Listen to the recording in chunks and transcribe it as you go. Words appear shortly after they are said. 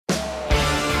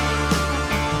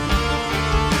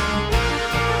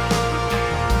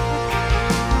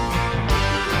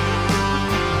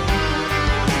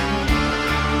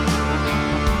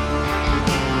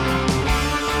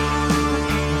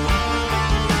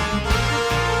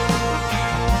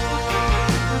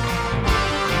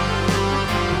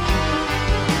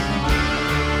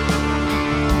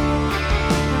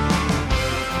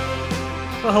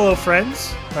Well, hello,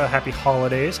 friends. Happy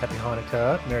holidays, happy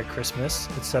Hanukkah, Merry Christmas,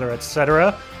 etc.,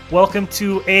 etc. Welcome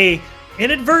to a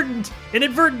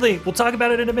inadvertently, we'll talk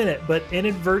about it in a minute, but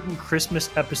inadvertent Christmas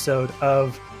episode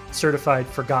of Certified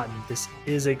Forgotten. This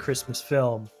is a Christmas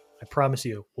film. I promise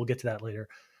you. We'll get to that later.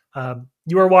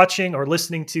 You are watching or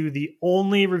listening to the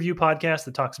only review podcast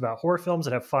that talks about horror films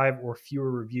that have 5 or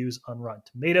fewer reviews on Rotten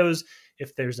Tomatoes.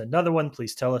 If there's another one,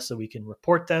 please tell us so we can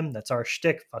report them. That's our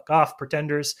shtick. Fuck off,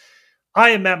 pretenders.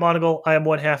 I am Matt Monagle. I am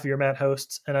one half of your Matt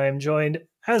hosts, and I am joined,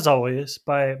 as always,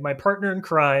 by my partner in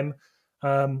crime.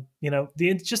 The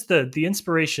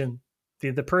inspiration,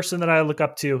 the person that I look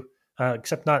up to,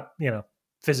 except not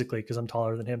physically because I'm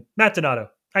taller than him. Matt Donato.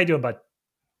 How you doing, bud?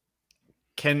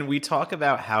 Can we talk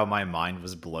about how my mind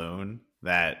was blown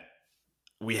that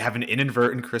we have an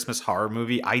inadvertent Christmas horror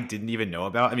movie I didn't even know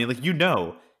about? I mean,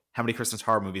 how many Christmas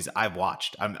horror movies I've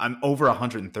watched. I'm over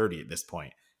 130 at this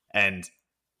point, and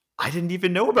I didn't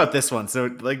even know about this one. So,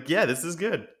 this is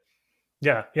good.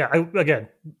 Yeah. I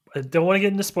don't want to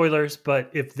get into spoilers, but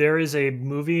if there is a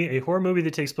horror movie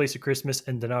that takes place at Christmas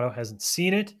and Donato hasn't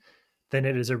seen it, then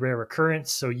it is a rare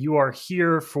occurrence. So you are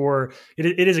here for it.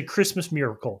 It is a Christmas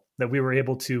miracle that we were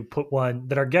able to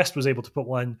that our guest was able to put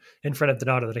one in front of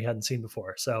Donato that he hadn't seen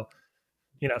before. So,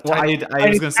 I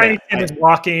was going to say, I was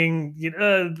walking,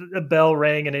 a bell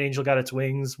rang and an angel got its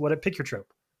wings. Pick your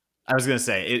trope. I was going to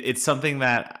say, it's something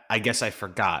that I guess I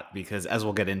forgot because, as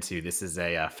we'll get into, this is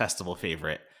a festival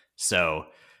favorite. So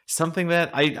something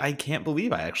that I can't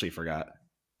believe I actually forgot.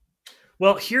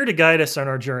 Well, here to guide us on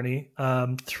our journey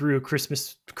through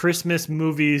Christmas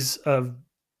movies of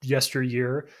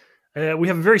yesteryear, we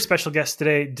have a very special guest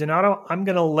today. Donato, I'm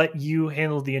going to let you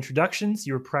handle the introductions.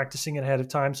 You were practicing it ahead of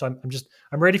time, so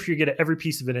I'm ready for you to get every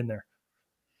piece of it in there.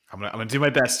 I'm gonna do my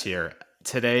best here.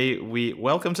 Today, we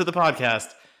welcome to the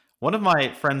podcast one of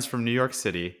my friends from New York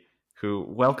City who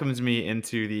welcomed me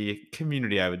into the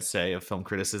community, I would say, of film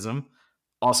criticism.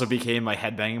 Also became my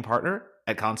headbanging partner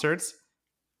at concerts.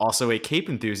 Also a cape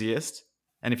enthusiast.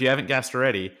 And if you haven't guessed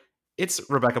already, it's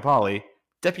Rebecca Pahle,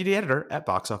 deputy editor at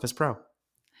Box Office Pro.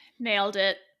 Nailed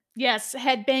it. Yes,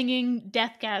 headbanging,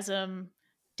 deathgasm,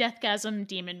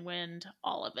 demon wind,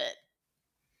 all of it.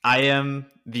 I am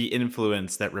the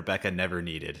influence that Rebecca never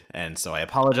needed, and so I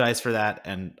apologize for that,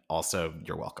 and also,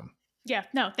 you're welcome. Yeah,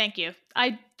 no, thank you.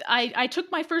 I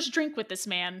took my first drink with this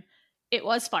man. It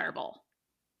was Fireball.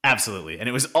 Absolutely, and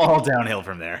it was all downhill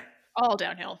from there. All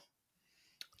downhill.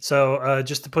 So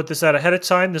just to put this out ahead of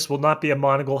time, this will not be a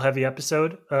Monagle-heavy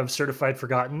episode of Certified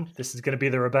Forgotten. This is going to be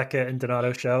the Rebecca and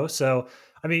Donato show. So,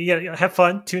 I mean, have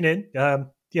fun, tune in.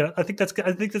 I think that's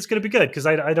going to be good because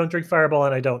I don't drink Fireball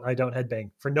and I don't headbang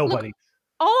for nobody. Look,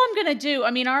 all I'm going to do, I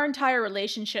mean, our entire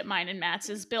relationship, mine and Matt's,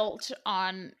 is built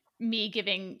on me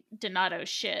giving Donato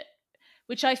shit,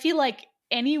 which I feel like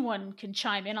anyone can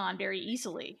chime in on very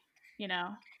easily,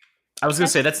 I was going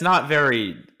to say, that's not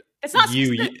very... It's not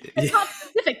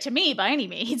specific to me by any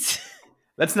means.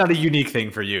 That's not a unique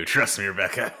thing for you. Trust me,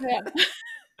 Rebecca. Yeah.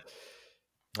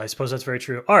 I suppose that's very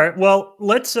true. All right. Well,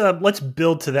 let's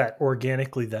build to that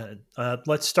organically then.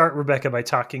 Let's start, Rebecca, by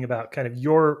talking about kind of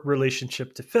your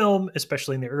relationship to film,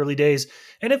 especially in the early days.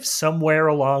 And if somewhere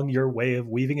along your way of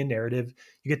weaving a narrative,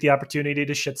 you get the opportunity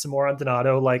to shit some more on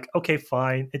Donato, like, okay,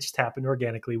 fine. It just happened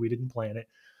organically. We didn't plan it.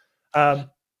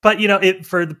 But,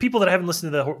 for the people that haven't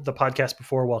listened to the podcast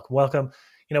before, welcome.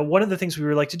 One of the things we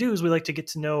would like to do is we like to get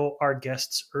to know our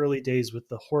guests' early days with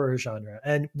the horror genre.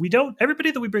 And everybody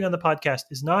that we bring on the podcast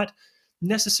is not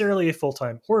necessarily a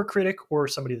full-time horror critic or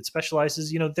somebody that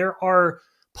specializes. There are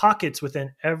pockets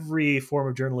within every form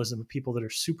of journalism of people that are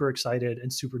super excited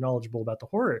and super knowledgeable about the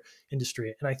horror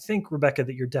industry. And I think, Rebecca,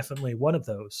 that you're definitely one of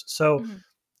those. So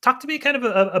talk to me kind of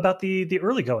about the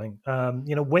early going.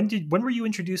 When were you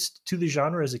introduced to the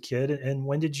genre as a kid, and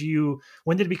when did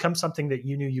it become something that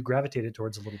you knew you gravitated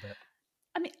towards a little bit?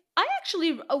 I mean, I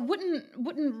actually wouldn't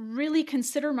really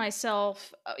consider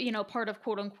myself, part of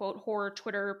quote unquote horror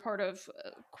Twitter, part of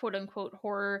quote unquote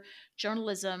horror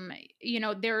journalism.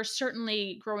 There are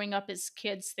certainly, growing up as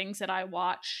kids, things that I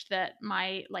watched that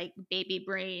my baby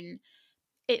brain,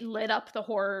 it lit up the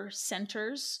horror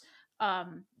centers.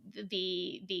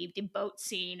 The boat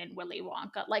scene in Willy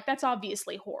Wonka, that's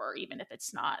obviously horror, even if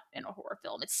it's not in a horror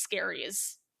film. It's scary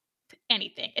as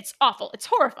anything. It's awful. It's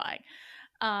horrifying.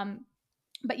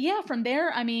 But yeah, from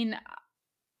there, I mean,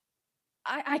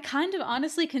 I kind of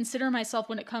honestly consider myself,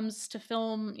 when it comes to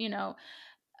film,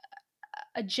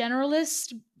 a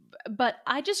generalist, but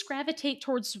I just gravitate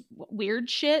towards weird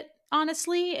shit,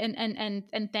 honestly,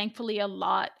 and thankfully a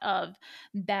lot of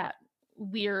that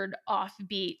weird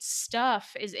offbeat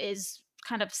stuff is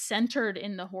kind of centered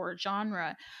in the horror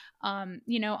genre.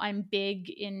 I'm big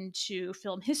into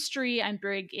film history. I'm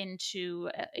big into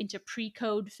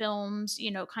pre-code films.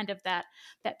 Kind of that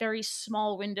very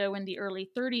small window in the early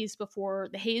 30s before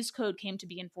the Hays Code came to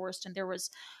be enforced, and there was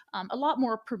a lot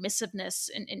more permissiveness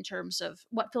in terms of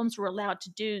what films were allowed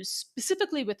to do,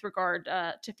 specifically with regard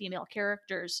to female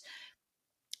characters.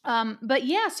 But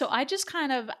yeah, so I just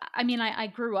kind of, I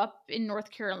grew up in North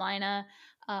Carolina.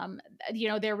 Um,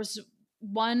 there was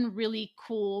one really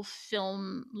cool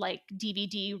film like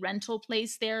DVD rental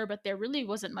place there, but there really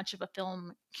wasn't much of a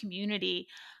film community,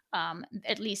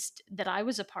 at least that I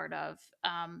was a part of.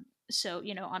 So,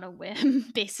 on a whim,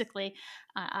 basically,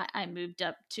 I moved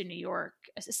up to New York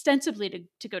ostensibly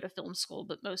to go to film school,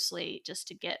 but mostly just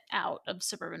to get out of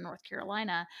suburban North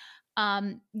Carolina.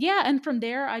 Yeah, and from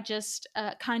there I just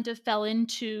kind of fell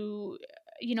into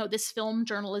this film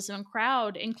journalism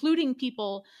crowd, including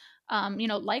people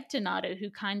like Donato, who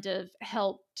kind of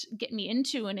helped get me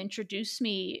into and introduce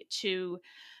me to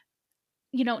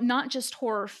not just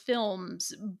horror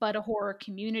films, but a horror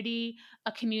community,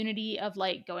 a community of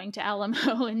like going to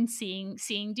Alamo and seeing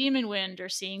Demon Wind or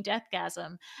seeing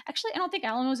Deathgasm. Actually, I don't think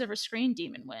Alamo's ever screened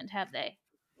Demon Wind, have they?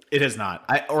 It is not,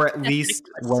 or at That's least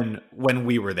ridiculous. when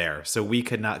we were there, so we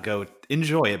could not go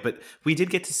enjoy it. But we did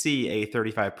get to see a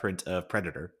 35 print of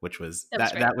Predator, which was That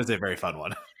was great. that was a very fun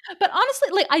one. But honestly,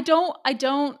 like I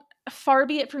don't far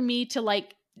be it from me to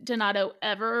like Donato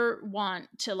ever want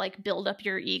to like build up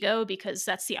your ego, because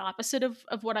that's the opposite of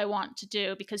what I want to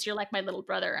do, because you're like my little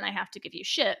brother and I have to give you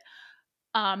shit.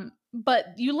 But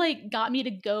you like got me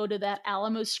to go to that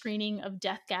Alamo screening of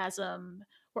Deathgasm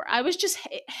where I was just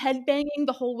headbanging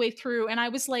the whole way through, and I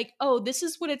was like, "Oh, this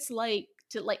is what it's like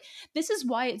to like this is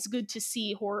why it's good to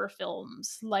see horror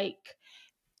films like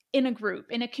in a group,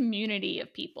 in a community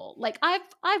of people." Like I've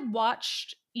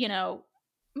watched,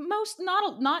 most,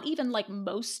 not even like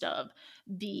most of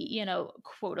the,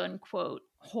 quote unquote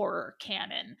horror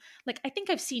canon. Like I think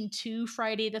I've seen 2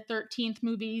 Friday the 13th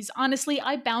movies. Honestly,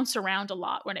 I bounce around a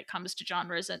lot when it comes to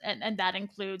genres, and that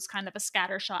includes kind of a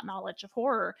scattershot knowledge of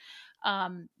horror.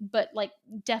 But like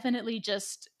definitely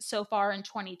just so far in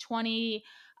 2020,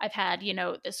 I've had,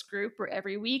 this group where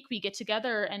every week we get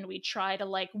together and we try to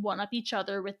like one up each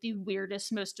other with the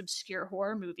weirdest, most obscure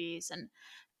horror movies.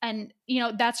 And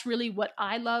that's really what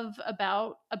I love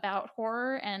about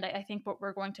horror. And I think what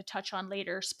we're going to touch on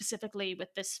later, specifically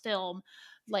with this film,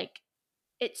 like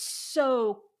it's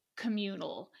so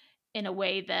communal in a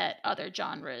way that other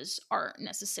genres aren't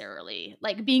necessarily.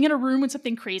 Like being in a room when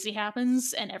something crazy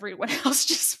happens and everyone else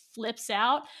just flips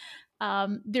out,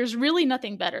 there's really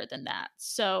nothing better than that.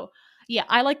 So yeah,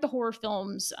 I like the horror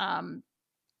films that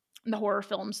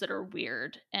are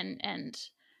weird, and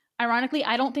ironically,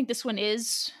 I don't think this one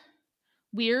is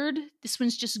weird. This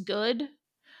one's just good.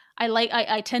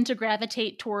 I tend to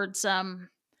gravitate towards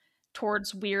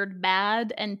weird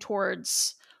bad and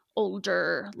towards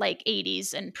older like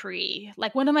 80s and pre.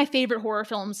 Like one of my favorite horror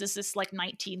films is this like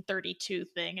 1932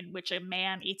 thing in which a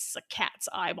man eats a cat's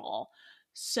eyeball.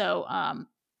 So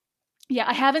yeah,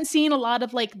 I haven't seen a lot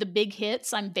of like the big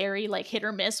hits. I'm very like hit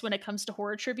or miss when it comes to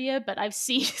horror trivia, but I've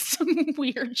seen some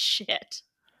weird shit.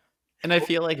 And I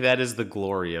feel like that is the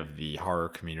glory of the horror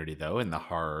community, though, and the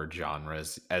horror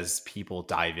genres as people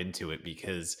dive into it,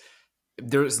 because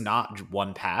there's not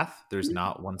one path. There's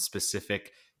not one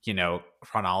specific,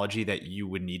 chronology that you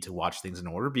would need to watch things in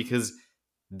order, because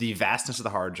the vastness of the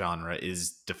horror genre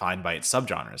is defined by its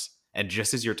subgenres. And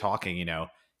just as you're talking,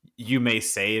 you may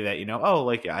say that, oh,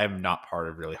 like I'm not part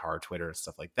of really horror Twitter and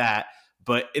stuff like that.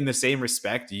 But in the same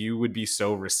respect, you would be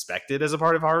so respected as a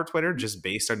part of horror Twitter just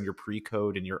based on your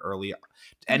pre-code and your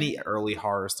any early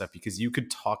horror stuff, because you could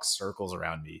talk circles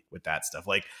around me with that stuff.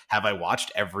 Like, have I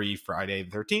watched every Friday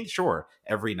the 13th? Sure.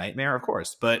 Every Nightmare? Of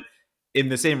course. But in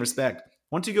the same respect,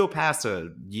 once you go past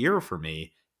a year for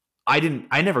me, I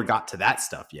never got to that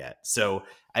stuff yet. So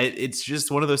it's just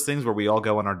one of those things where we all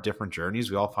go on our different journeys.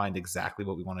 We all find exactly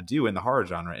what we want to do in the horror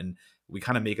genre, and we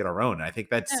kind of make it our own. And I think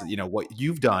that's, what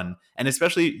you've done. And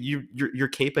especially your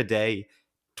Cape a Day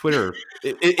Twitter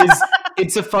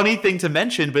it's a funny thing to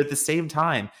mention, but at the same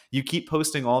time, you keep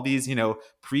posting all these,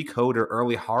 pre-code or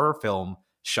early horror film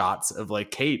shots of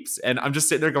like capes. And I'm just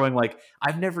sitting there going like,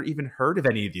 I've never even heard of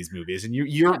any of these movies. And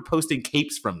you're posting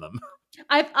capes from them.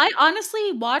 I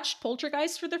honestly watched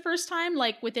Poltergeist for the first time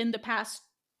like within the past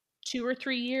 2 or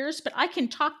 3 years, but I can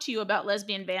talk to you about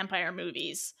lesbian vampire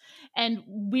movies and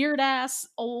weird ass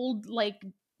old like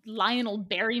Lionel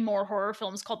Barrymore horror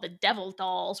films called The Devil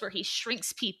Dolls, where he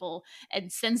shrinks people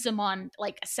and sends them on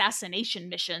like assassination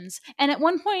missions. And at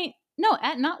one point, no,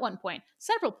 at not one point,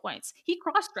 several points, he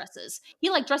cross dresses. He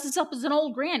like dresses up as an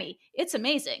old granny. It's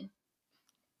amazing.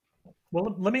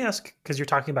 Well, let me ask, because you're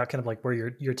talking about kind of like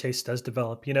where your taste does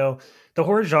develop. You know, the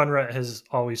horror genre has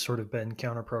always sort of been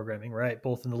counter programming, right?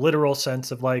 Both in the literal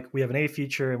sense of like we have an A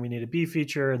feature and we need a B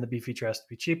feature, and the B feature has to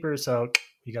be cheaper, so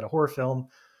you got a horror film.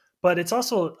 But it's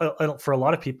also for a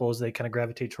lot of people as they kind of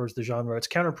gravitate towards the genre, it's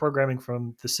counter programming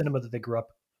from the cinema that they grew up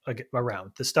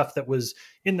around, the stuff that was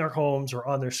in their homes or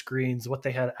on their screens, what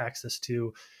they had access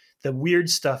to. The weird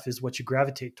stuff is what you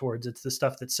gravitate towards. It's the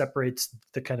stuff that separates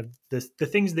the kind of the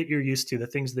things that you're used to, the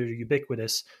things that are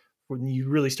ubiquitous, when you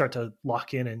really start to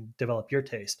lock in and develop your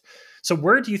taste. So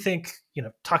where do you think, you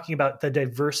know, talking about the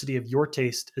diversity of your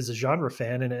taste as a genre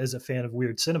fan and as a fan of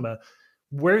weird cinema,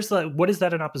 where's the, what is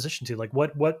that in opposition to? Like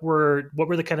what were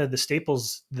the kind of the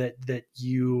staples that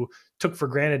you took for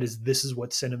granted as this is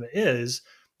what cinema is,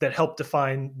 that helped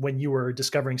define when you were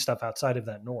discovering stuff outside of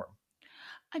that norm?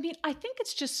 I mean, I think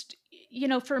it's just, you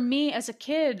know, for me as a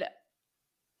kid,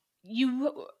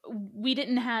 you we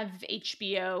didn't have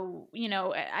HBO, you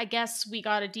know, I guess we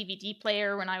got a DVD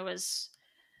player when I was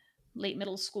late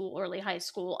middle school, early high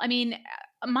school. I mean,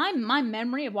 my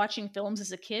memory of watching films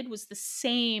as a kid was the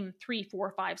same three,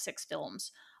 four, five, six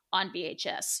films on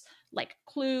VHS, like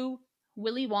Clue,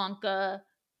 Willy Wonka,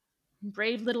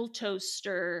 Brave Little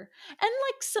Toaster, and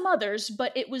like some others,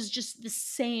 but it was just the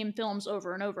same films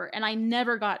over and over. And I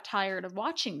never got tired of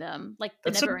watching them, like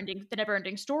That's a the never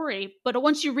ending story. But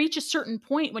once you reach a certain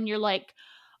point when you're like,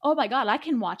 oh my God, I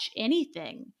can watch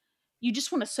anything. You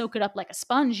just want to soak it up like a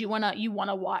sponge. You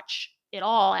wanna watch it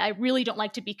all. I really don't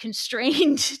like to be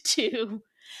constrained to,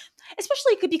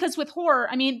 especially because with horror,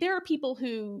 I mean, there are people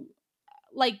who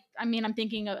like, I mean, I'm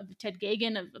thinking of Ted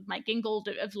Gagan, of Mike Gingold,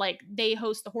 of like they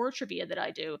host the horror trivia that I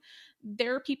do.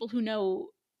 There are people who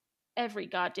know every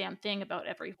goddamn thing about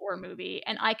every horror movie,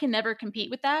 and I can never compete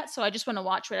with that. So I just want to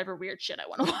watch whatever weird shit I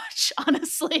want to watch,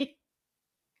 honestly.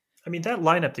 I mean, that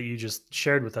lineup that you just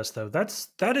shared with us, though,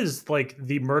 that is like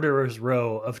the murderer's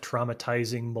row of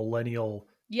traumatizing millennial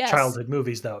Yes. childhood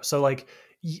movies, though. So like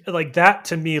that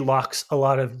to me locks a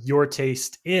lot of your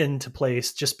taste into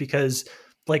place, just because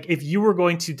like if you were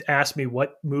going to ask me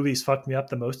what movies fucked me up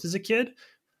the most as a kid,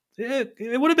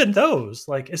 it would have been those.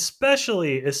 Like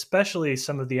especially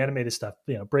some of the animated stuff.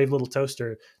 You know, Brave Little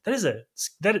Toaster.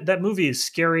 That movie is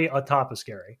scary on top of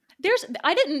scary.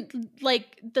 I didn't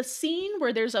like the scene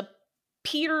where there's a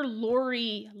Peter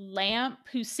Lorre lamp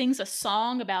who sings a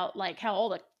song about like how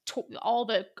all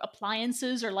the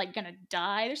appliances are like gonna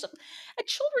die. There's a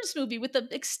children's movie with the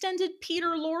extended Peter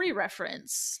Lorre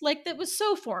reference. Like that was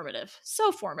so formative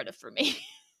for me.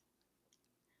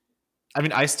 I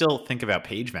mean, I still think about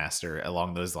Pagemaster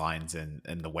along those lines and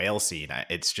the whale scene.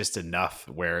 It's just enough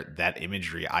where that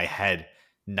imagery, I had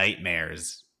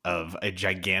nightmares of a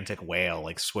gigantic whale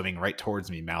like swimming right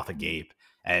towards me, mouth agape.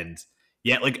 And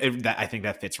yeah, I think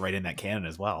that fits right in that canon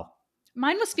as well.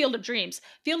 Mine was Field of Dreams.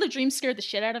 Field of Dreams scared the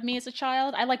shit out of me as a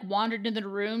child. I like wandered into the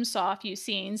room, saw a few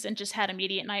scenes, and just had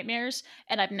immediate nightmares.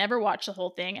 And I've never watched the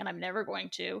whole thing, and I'm never going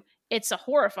to. It's a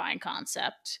horrifying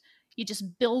concept. You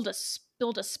just build a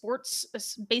sports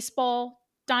baseball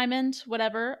diamond,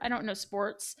 whatever. I don't know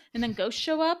sports, and then ghosts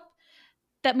show up.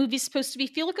 That movie's supposed to be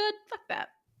feel good. Fuck that.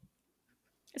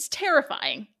 It's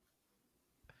terrifying.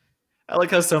 I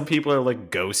like how some people are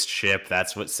like ghost ship,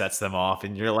 that's what sets them off,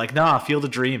 and you're like, nah, Field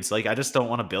of Dreams. Like, I just don't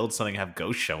want to build something and have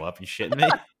ghosts show up. You shitting me?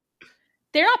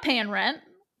 They're not paying rent.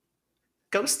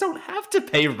 Ghosts don't have to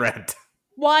pay rent.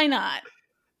 Why not?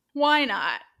 Why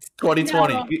not?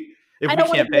 2020. No, If I we don't want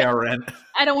to can't be. pay our rent.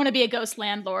 I don't want to be a ghost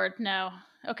landlord. No.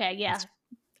 Okay. Yeah.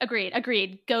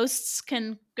 Agreed. Ghosts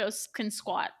can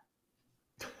squat.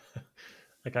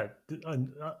 I got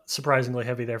surprisingly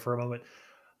heavy there for a moment.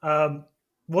 Um,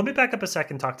 let me back up a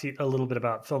second, talk to you a little bit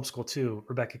about film school too,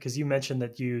 Rebecca, because you mentioned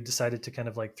that you decided to kind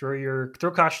of like throw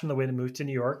caution in the wind and move to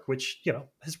New York, which you know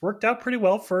has worked out pretty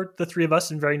well for the three of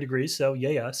us in varying degrees. So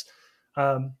yay us.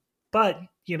 Um, but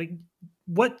you know,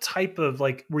 what type of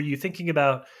like were you thinking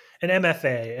about an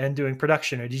MFA and doing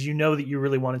production, or did you know that you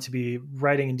really wanted to be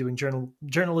writing and doing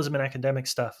journalism and academic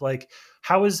stuff? Like,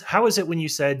 how is it when you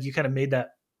said you kind of made that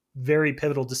very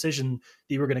pivotal decision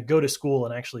that you were going to go to school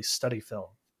and actually study film?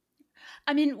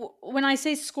 I mean, when I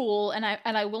say school, and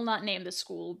I will not name the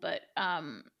school, but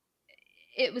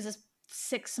it was a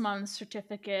 6 month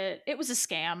certificate. It was a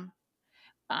scam.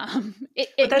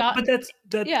 It got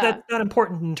yeah. That's not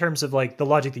important in terms of like the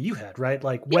logic that you had, right?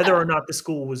 Like whether Yeah. or not the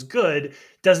school was good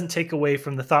doesn't take away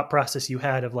from the thought process you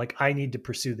had of like I need to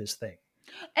pursue this thing.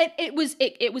 It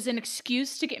was an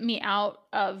excuse to get me out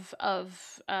of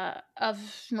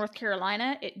North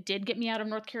Carolina. It did get me out of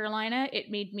North Carolina. It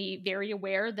made me very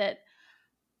aware that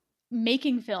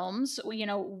making films,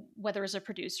 whether as a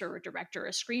producer or director or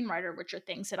a screenwriter, which are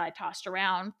things that I tossed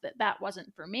around, that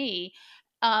wasn't for me.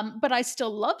 But I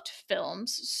still loved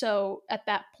films. So at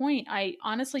that point, I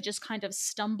honestly just kind of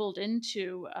stumbled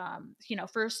into,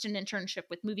 first an internship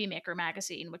with Movie Maker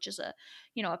magazine, which is a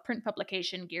print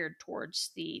publication geared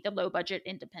towards the low budget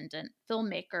independent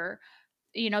filmmaker.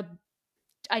 You know,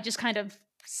 I just kind of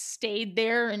stayed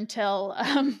there until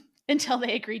until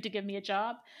they agreed to give me a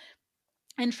job.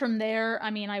 And from there, I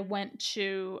mean, I went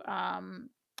to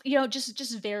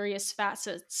just various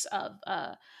facets of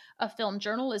film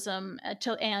journalism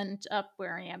to end up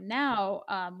where I am now,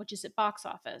 which is at Box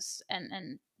Office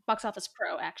and Box Office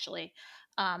Pro actually.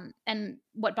 And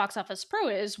what Box Office Pro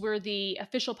is, we're the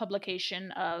official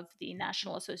publication of the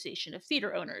National Association of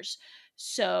Theater Owners.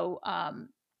 So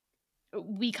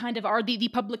we kind of are the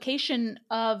publication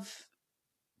of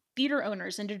theater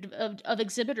owners and of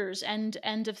exhibitors and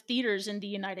of theaters in the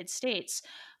United States.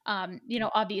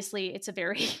 Obviously it's a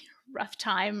very rough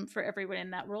time for everyone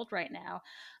in that world right now.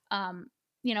 And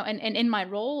in my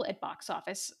role at Box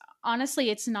Office, honestly,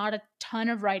 it's not a ton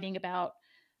of writing about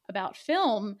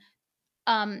film.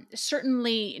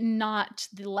 Certainly not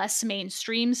the less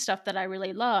mainstream stuff that I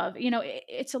really love.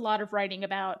 It's a lot of writing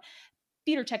about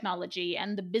theater technology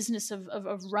and the business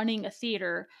of running a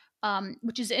theater,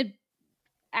 which is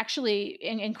actually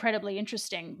incredibly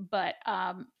interesting. But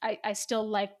I still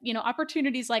like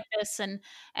opportunities like this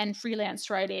and freelance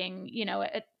writing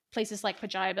at places like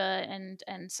Pajiba and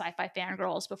Sci-Fi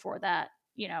Fangirls before that,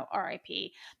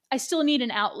 RIP. I still need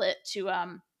an outlet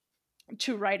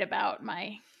to write about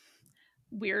my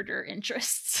weirder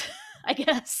interests, I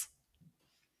guess.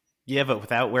 Yeah, but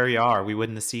without where you are, we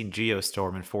wouldn't have seen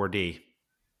Geostorm in 4D.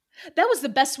 That was the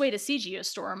best way to see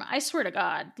Geostorm, I swear to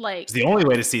God. Like, It's the only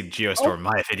way to see Geostorm, in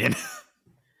my opinion.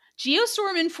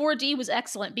 Geostorm in 4D was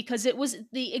excellent because it was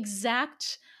the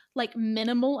exact like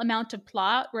minimal amount of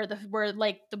plot where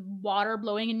like the water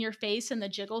blowing in your face and the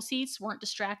jiggle seats weren't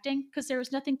distracting because there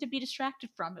was nothing to be distracted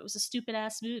from. It was a stupid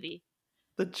ass movie.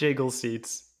 The jiggle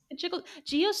seats.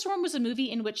 Geostorm was a movie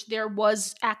in which there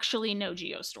was actually no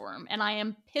Geostorm, and I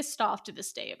am pissed off to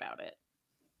this day about it.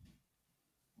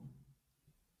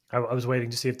 I was waiting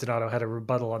to see if Donato had a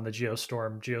rebuttal on the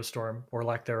Geostorm, or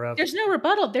lack thereof. There's no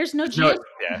rebuttal. There's no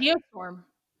Geostorm.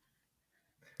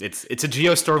 It's a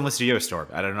Geostormless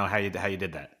Geostorm. I don't know how you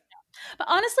did that. But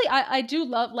honestly, I do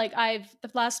love, like, the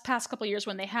past couple of years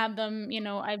when they have them,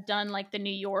 I've done like the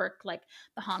New York, like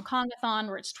the Hong Kongathon,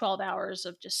 where it's 12 hours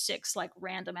of just 6 like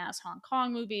random ass Hong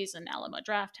Kong movies, and Alamo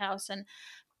Drafthouse. And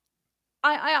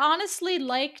I honestly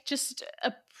like just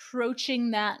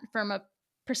approaching that from a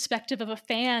perspective of a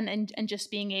fan and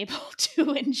just being able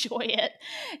to enjoy it.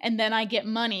 And then I get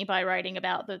money by writing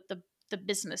about the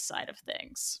business side of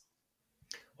things.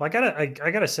 Well, I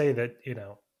gotta say that,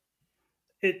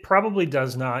 it probably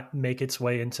does not make its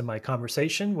way into my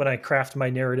conversation when I craft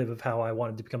my narrative of how I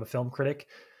wanted to become a film critic.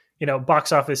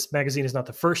 Box Office magazine is not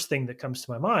the first thing that comes to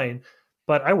my mind,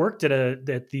 but I worked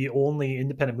at the only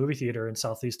independent movie theater in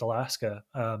Southeast Alaska.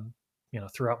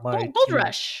 Throughout my Gold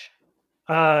Rush.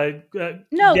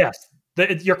 No. Yes,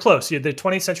 you're close. The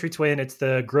 20th Century Twin. It's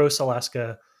the Gross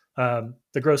Alaska,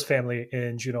 the Gross family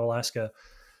in Juneau, Alaska.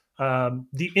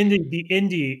 The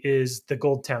indie is the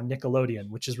Goldtown Nickelodeon,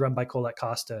 which is run by Colette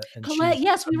Costa. And Colette,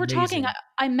 yes, we were talking.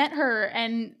 I met her,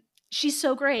 and she's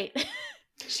so great.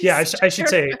 I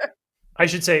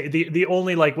should say the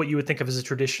only like what you would think of as a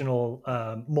traditional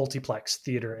multiplex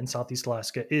theater in Southeast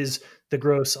Alaska is the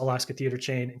Gross Alaska Theater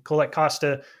chain. And Colette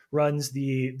Costa runs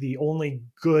the only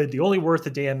worth a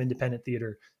damn independent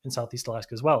theater in Southeast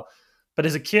Alaska as well. But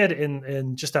as a kid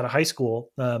and just out of high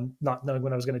school, not knowing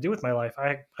what I was going to do with my life,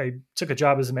 I took a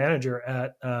job as a manager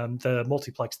at the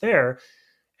multiplex there.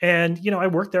 And, I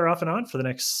worked there off and on for the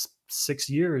next 6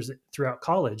 years throughout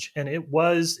college. And it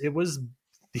was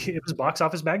Box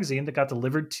Office magazine that got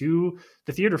delivered to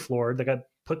the theater floor, that got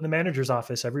put in the manager's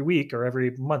office every week or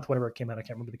every month, whenever it came out. I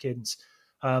can't remember the cadence.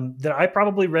 That I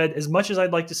probably read, as much as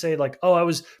I'd like to say, like, oh, I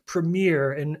was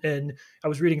Premiere and I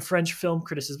was reading French film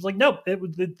criticism. Like, no,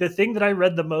 the thing that I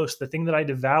read the most, the thing that I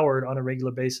devoured on a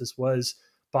regular basis was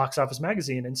Box Office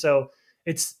magazine. And so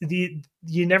you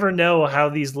never know how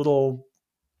these little,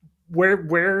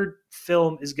 where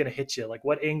film is going to hit you, like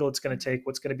what angle it's going to take,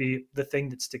 what's going to be the thing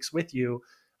that sticks with you.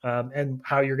 And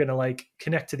how you're going to like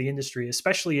connect to the industry,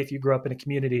 especially if you grew up in a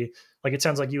community like it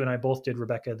sounds like you and I both did,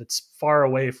 Rebecca, that's far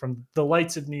away from the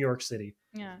lights of New York City.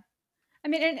 Yeah. I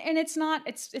mean, and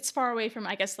it's far away from,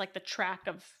 I guess, like the track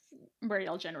of where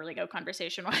y'all generally go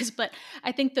conversation wise, but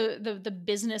I think the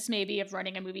business maybe of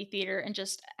running a movie theater and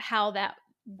just how that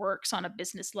works on a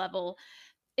business level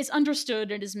is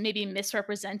understood and is maybe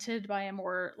misrepresented by a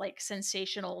more like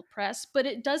sensational press, but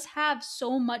it does have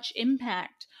so much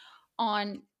impact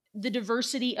on the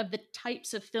diversity of the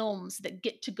types of films that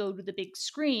get to go to the big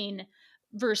screen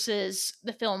versus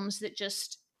the films that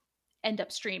just end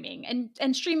up streaming.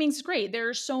 And streaming's great. There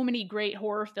are so many great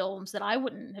horror films that I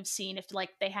wouldn't have seen if like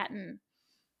they hadn't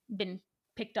been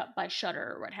picked up by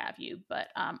Shudder or what have you. But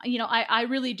you know, I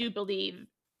really do believe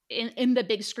in the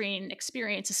big screen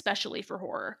experience, especially for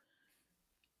horror.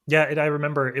 Yeah, and I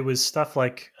remember it was stuff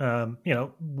like, you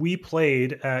know, we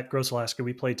played at Gross Alaska.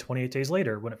 We played 28 Days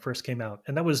Later when it first came out,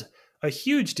 and that was a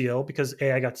huge deal because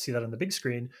I got to see that on the big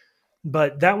screen,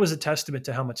 but that was a testament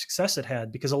to how much success it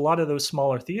had because a lot of those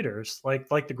smaller theaters, like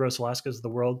the Gross Alaskas of the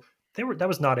world, that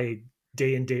was not a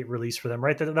day and date release for them,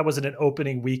 right? That wasn't an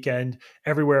opening weekend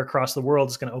everywhere across the world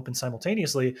is going to open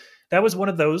simultaneously. That was one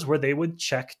of those where they would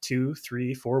check 2,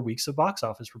 3, 4 weeks of box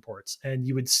office reports, and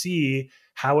you would see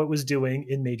how it was doing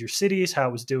in major cities, how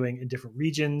it was doing in different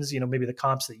regions. You know, maybe the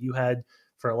comps that you had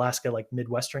for Alaska, like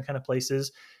Midwestern kind of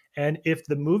places. And if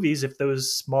the movies, if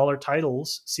those smaller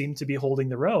titles seem to be holding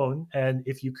their own, and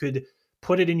if you could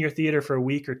put it in your theater for a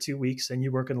week or 2 weeks and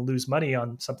you weren't going to lose money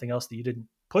on something else that you didn't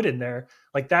put in there,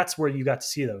 like that's where you got to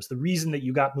see those. The reason that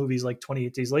you got movies like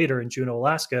 28 Days Later in Juneau,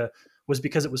 Alaska was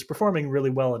because it was performing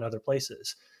really well in other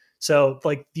places. So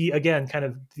like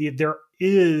there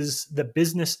is the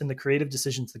business and the creative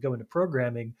decisions that go into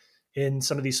programming in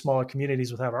some of these smaller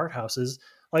communities without art houses.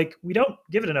 Like we don't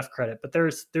give it enough credit, but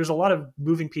there's a lot of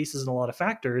moving pieces and a lot of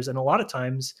factors, and a lot of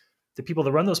times the people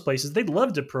that run those places, they'd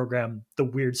love to program the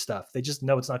weird stuff. They just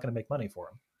know it's not going to make money for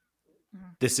them.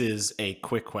 This is a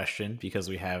quick question because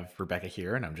we have Rebecca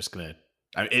here, and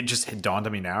it just dawned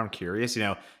on me now. I'm curious,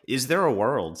 is there a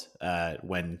world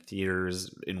when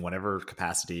theaters in whatever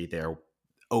capacity they're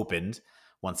opened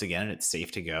once again and it's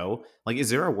safe to go? Like, is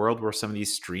there a world where some of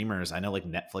these streamers, I know like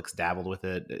Netflix dabbled with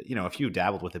it, a few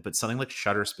dabbled with it, but something like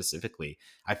Shudder specifically,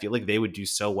 I feel like they would do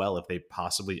so well if they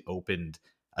possibly opened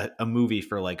a movie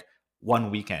for like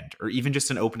one weekend or even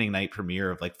just an opening night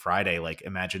premiere of like Friday. Like,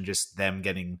 imagine just them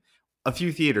getting a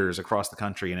few theaters across the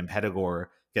country, and Impedagor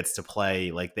gets to play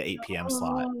like the 8 p.m.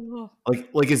 slot.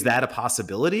 Like, is that a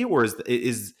possibility, or is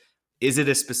it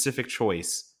a specific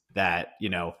choice that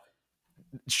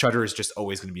Shudder is just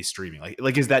always going to be streaming?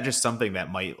 Like, is that just something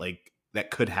that might that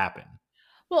could happen?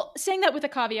 Well, saying that with a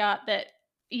caveat that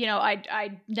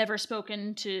I'd never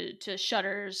spoken to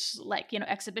Shudder's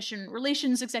exhibition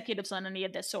relations executives on any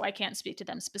of this, so I can't speak to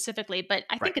them specifically. But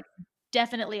I think it's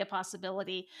definitely a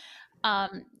possibility.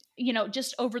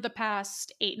 Just over the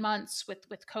past 8 months with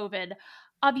COVID,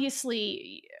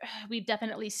 obviously we've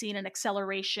definitely seen an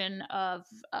acceleration of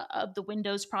the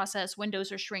Windows process.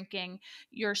 Windows are shrinking.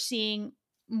 You're seeing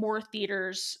more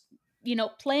theaters,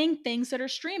 playing things that are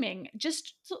streaming.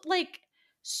 Just like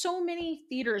so many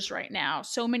theaters right now,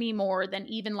 so many more than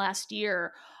even last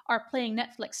year, are playing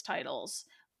Netflix titles.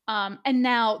 And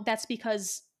now that's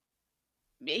because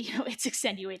it's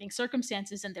extenuating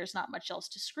circumstances and there's not much else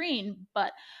to screen.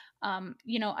 But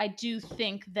I do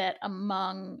think that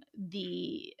among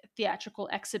the theatrical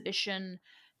exhibition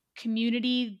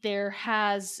community, there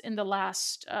has in the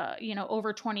last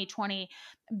over 2020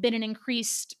 been an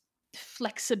increased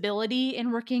flexibility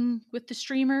in working with the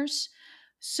streamers.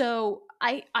 So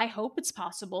I hope it's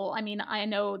possible. I mean, I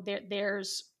know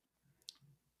there's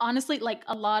honestly like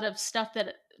a lot of stuff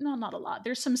that, no, not a lot,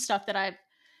 there's some stuff that I've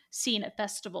seen at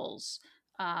festivals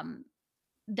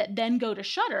that then go to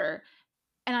Shudder,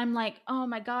 and I'm like, oh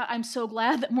my god, I'm so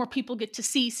glad that more people get to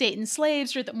see Satan's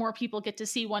Slaves, or that more people get to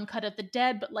see One Cut of the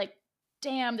Dead. But like,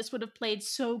 damn, this would have played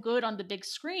so good on the big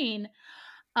screen.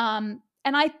 And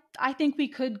I think we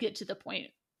could get to the point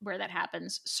where that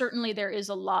happens. Certainly, there is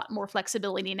a lot more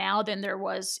flexibility now than there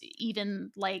was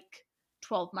even like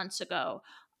 12 months ago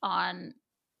on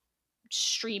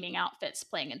streaming outfits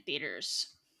playing in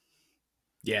theaters.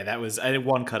 Yeah, I did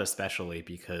One Cut especially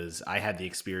because I had the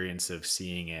experience of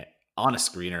seeing it on a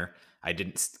screener. I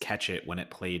didn't catch it when it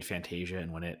played Fantasia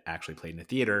and when it actually played in the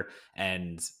theater,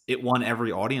 and it won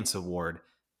every audience award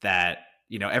that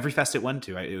every fest it went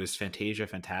to. It was Fantasia,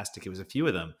 Fantastic. It was a few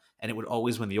of them, and it would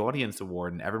always win the audience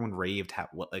award, and everyone raved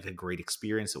what a great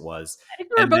experience it was. I think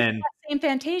we were both in that same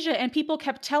Fantasia, and people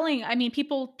kept telling. I mean,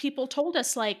 people told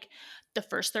us like, the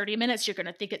first 30 minutes you're going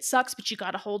to think it sucks, but you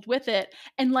got to hold with it.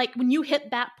 And like when you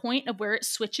hit that point of where it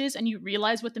switches and you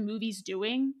realize what the movie's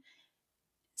doing,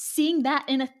 seeing that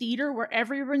in a theater where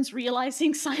everyone's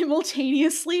realizing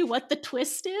simultaneously what the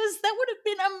twist is, that would have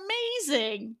been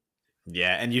amazing.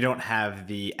 Yeah, and you don't have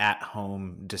the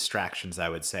at-home distractions, I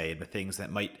would say, the things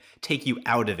that might take you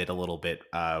out of it a little bit,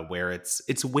 where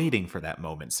it's waiting for that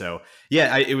moment. So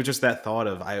yeah, it was just that thought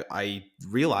of I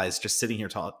realized just sitting here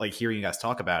like hearing you guys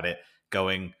talk about it,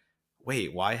 going,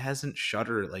 wait, why hasn't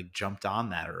Shudder like jumped on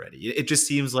that already? It just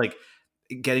seems like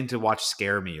getting to watch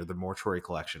Scare Me or the Mortuary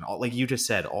Collection, like you just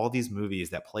said, all these movies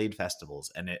that played festivals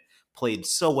and it played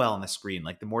so well on the screen,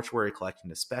 like the Mortuary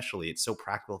Collection especially. It's so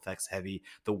practical effects heavy.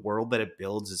 The world that it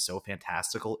builds is so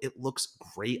fantastical. It looks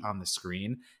great on the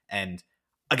screen. And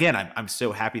again, I'm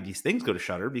so happy these things go to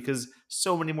Shudder because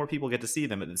so many more people get to see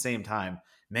them at the same time.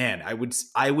 Man,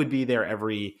 I would be there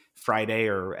every Friday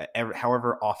or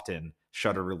however often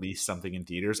Shudder released something in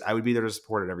theaters. I would be there to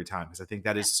support it every time because I think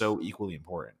that is so equally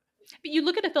important. But you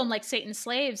look at a film like Satan's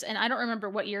Slaves, and I don't remember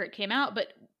what year it came out,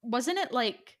 but wasn't it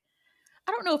like,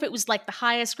 I don't know if it was like the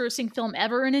highest grossing film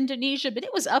ever in Indonesia, but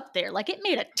it was up there. Like, it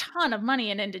made a ton of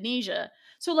money in Indonesia.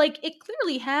 So like, it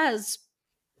clearly has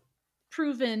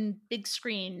proven big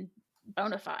screen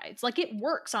bona fides. Like, it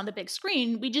works on the big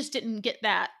screen. We just didn't get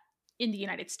that in the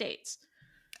United States.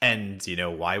 And you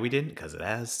know why we didn't? Because it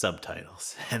has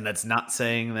subtitles. And that's not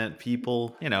saying that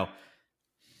people,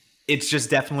 it's just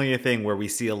definitely a thing where we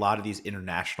see a lot of these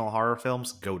international horror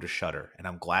films go to Shudder, and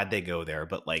I'm glad they go there.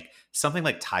 But like something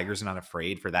like Tigers Are Not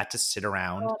Afraid, for that to sit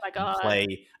around Oh my God. and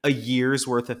play a year's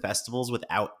worth of festivals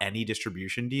without any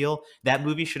distribution deal, that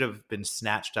movie should have been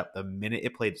snatched up the minute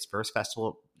it played its first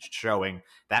festival showing.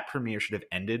 That premiere should have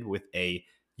ended with a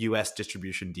US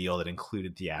distribution deal that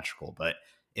included theatrical. But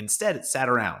instead, it sat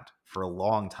around for a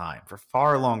long time, for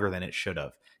far longer than it should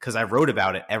have. Because I wrote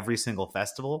about it every single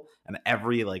festival, and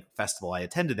every like festival I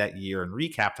attended that year and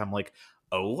recapped, I'm like,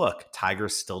 oh look, Tiger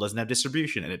still doesn't have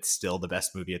distribution, and it's still the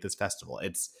best movie at this festival.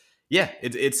 It's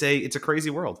a crazy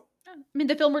world. I mean,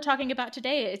 the film we're talking about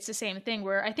today, it's the same thing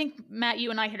where I think, Matt, you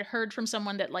and I had heard from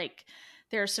someone that like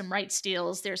there's some rights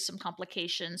deals, there's some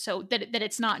complications, so that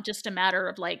it's not just a matter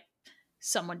of like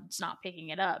someone's not picking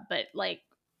it up, but like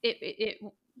it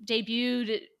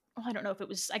debuted. I don't know if it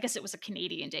was, I guess it was a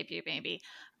Canadian debut maybe,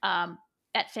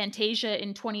 at Fantasia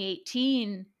in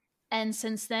 2018. And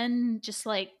since then, just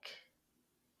like,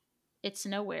 it's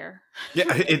nowhere. Yeah,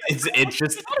 it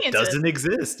just doesn't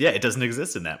exist. Yeah, it doesn't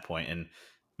exist in that point. And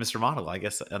Mr. Model, I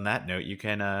guess on that note, you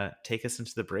can take us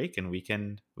into the break, and we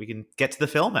can get to the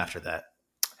film after that.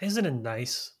 Isn't it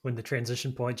nice when the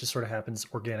transition point just sort of happens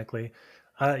organically?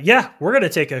 Yeah, we're going to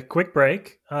take a quick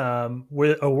break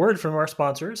with a word from our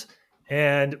sponsors.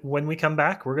 And when we come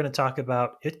back, we're going to talk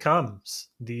about It Comes,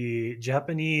 the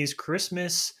Japanese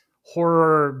Christmas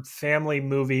horror family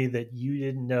movie that you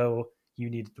didn't know you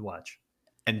needed to watch.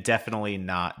 And definitely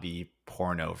not the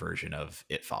porno version of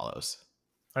It Follows.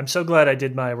 I'm so glad I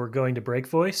did my "we're going to break"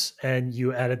 voice, and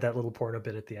you added that little porno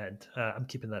bit at the end. I'm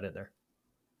keeping that in there.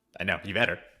 I know, you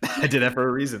better. I did that for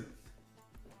a reason.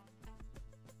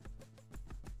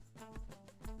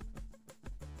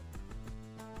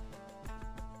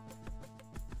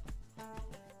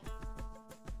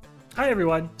 Hi,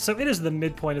 everyone. So it is the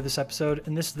midpoint of this episode,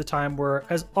 and this is the time where,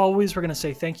 as always, we're going to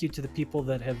say thank you to the people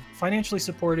that have financially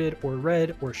supported or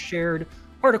read or shared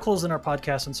articles in our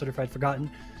podcast on Certified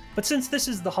Forgotten. But since this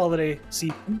is the holiday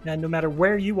season, and no matter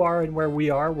where you are and where we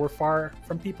are, we're far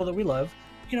from people that we love,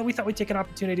 we thought we'd take an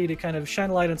opportunity to kind of shine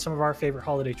a light on some of our favorite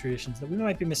holiday traditions that we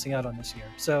might be missing out on this year.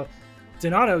 So,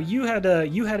 Donato, you had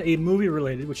a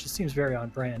movie-related, which seems very on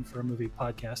brand for a movie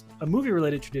podcast, a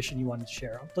movie-related tradition you wanted to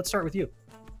share. Let's start with you.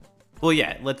 Well,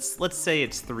 yeah, let's say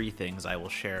it's 3 things I will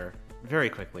share very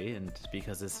quickly, and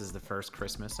because this is the first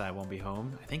Christmas I won't be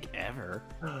home, I think ever,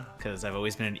 because I've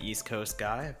always been an East Coast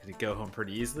guy. I could go home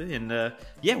pretty easily, and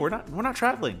yeah, we're not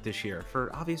traveling this year for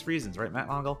obvious reasons, right, Matt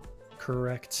Mongol?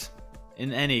 Correct.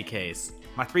 In any case,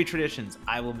 my 3 traditions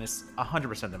I will miss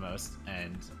 100% the most,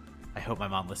 and I hope my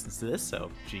mom listens to this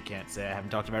so she can't say I haven't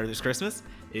talked about her this Christmas,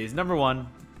 is number 1,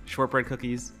 shortbread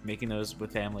cookies, making those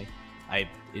with family. I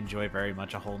enjoy very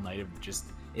much a whole night of just,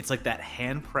 it's like that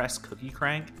hand-pressed cookie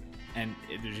crank, and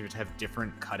you just have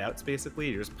different cutouts, basically.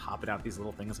 You're just popping out these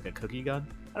little things like a cookie gun.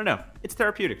 I don't know. It's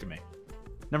therapeutic to me.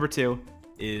 Number 2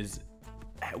 is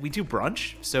we do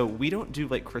brunch. So we don't do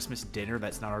like Christmas dinner.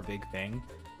 That's not our big thing.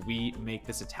 We make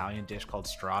this Italian dish called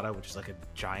strata, which is like a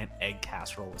giant egg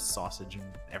casserole with sausage and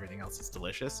everything else. It's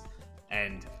delicious.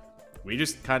 And we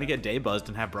just kind of get day buzzed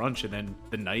and have brunch, and then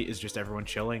the night is just everyone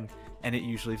chilling, and it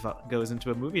usually goes into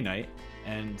a movie night,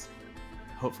 and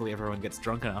hopefully everyone gets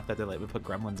drunk enough that they let me put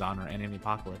Gremlins on or Enemy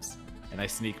Apocalypse, and I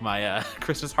sneak my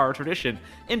Christmas horror tradition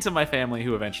into my family,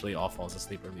 who eventually all falls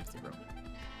asleep or leaves the room.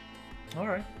 All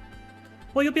right.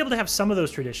 Well, you'll be able to have some of those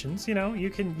traditions. You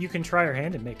can try your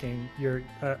hand at making your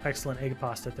excellent egg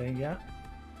pasta thing. Yeah.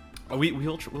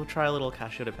 We'll try a little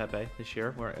cacio de pepe this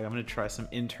year. Where I'm going to try some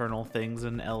internal things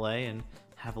in LA and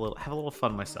have a little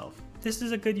fun myself. This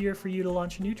is a good year for you to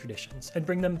launch new traditions and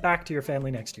bring them back to your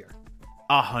family next year.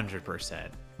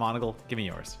 100%. Monagle, give me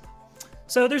yours.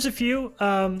 So there's a few.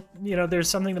 There's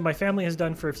something that my family has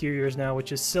done for a few years now,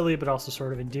 which is silly but also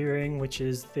sort of endearing, which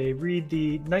is they read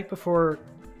the night before.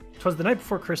 'Twas the night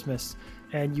before Christmas,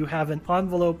 and you have an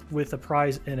envelope with a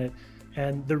prize in it.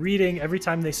 And the reading, every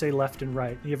time they say left and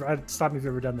right, stop me if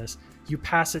you've ever done this, you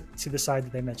pass it to the side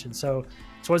that they mentioned. So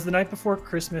 'twas the night before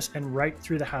Christmas, and right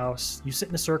through the house, you sit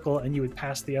in a circle and you would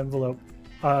pass the envelope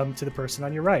to the person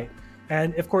on your right.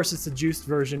 And of course, it's a juiced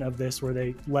version of this where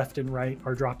they left and right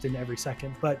are dropped in every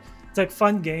second. But it's a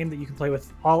fun game that you can play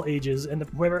with all ages. And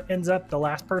whoever ends up the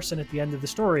last person at the end of the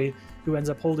story who ends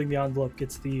up holding the envelope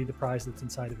gets the prize that's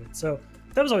inside of it. So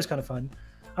that was always kind of fun.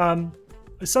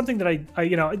 Something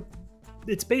that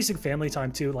it's basic family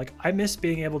time too. Like, I miss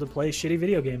being able to play shitty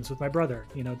video games with my brother,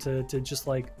 to just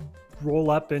like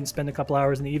roll up and spend a couple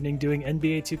hours in the evening doing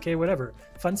NBA 2K, whatever.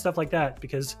 Fun stuff like that,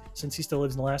 because since he still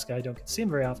lives in Alaska, I don't get to see him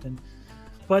very often.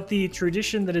 But the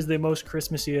tradition that is the most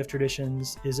Christmassy of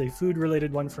traditions is a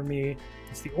food-related one for me.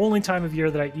 It's the only time of year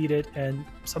that I eat it, and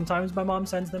sometimes my mom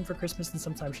sends them for Christmas and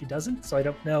sometimes she doesn't, so I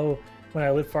don't know when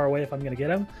I live far away if I'm going to get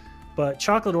them. But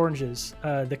chocolate oranges,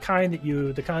 the kind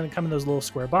that come in those little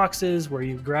square boxes where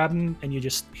you grab them and you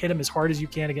just hit them as hard as you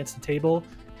can against the table,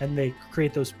 and they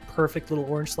create those perfect little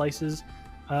orange slices.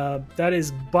 That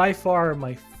is by far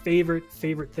my favorite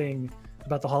thing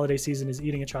about the holiday season, is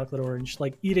eating a chocolate orange,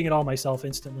 like eating it all myself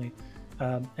instantly.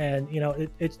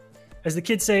 It as the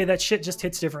kids say, that shit just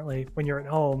hits differently when you're at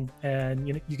home and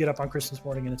you get up on Christmas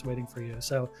morning and it's waiting for you.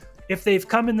 So if they've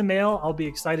come in the mail, I'll be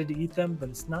excited to eat them, but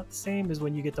it's not the same as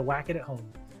when you get to whack it at home.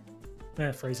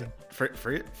 Phrasing.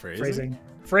 Phrasing.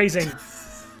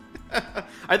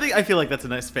 I feel like that's a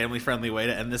nice family-friendly way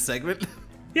to end this segment.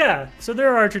 Yeah, so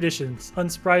there are traditions.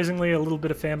 Unsurprisingly, a little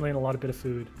bit of family and a lot of bit of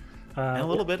food. And a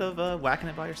little bit of whacking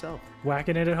it by yourself.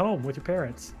 Whacking it at home with your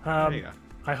parents. There you go.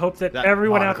 I hope that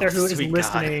everyone out there who is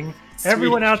listening,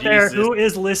 who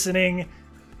is listening,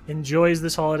 enjoys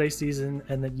this holiday season,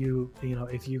 and that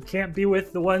if you can't be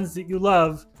with the ones that you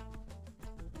love.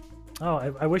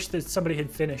 I wish that somebody had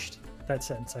finished that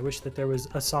sentence. I wish that there was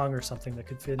a song or something that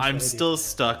could finish. I'm still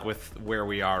stuck with where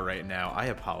we are right now. I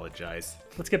apologize.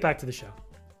 Let's get back to the show.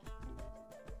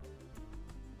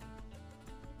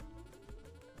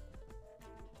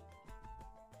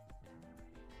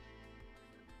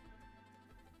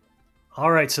 All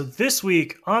right, so this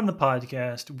week on the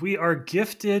podcast, we are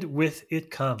gifted with It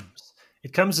Comes.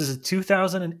 It Comes is a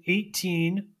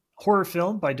 2018 horror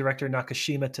film by director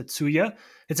Nakashima Tetsuya.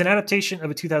 It's an adaptation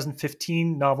of a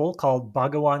 2015 novel called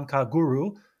Bhagawan Ka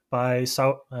Guru by,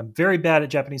 I'm very bad at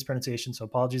Japanese pronunciation, so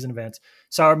apologies in advance,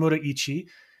 Sawamura Ichi.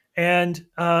 And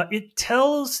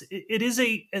it is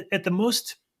at the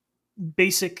most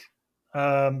basic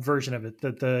version of it,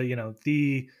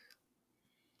 the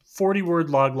 40-word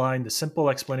log line, the simple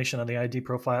explanation on the ID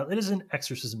profile. It is an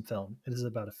exorcism film. It is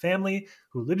about a family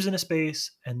who lives in a space,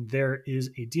 and there is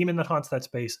a demon that haunts that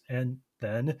space, and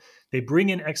then they bring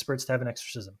in experts to have an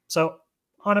exorcism. So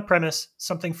on a premise,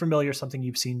 something familiar, something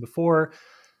you've seen before.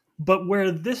 But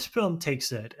where this film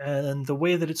takes it, and the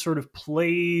way that it sort of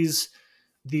plays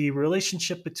the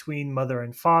relationship between mother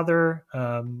and father,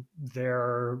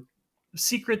 their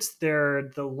secrets, the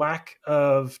lack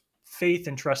of faith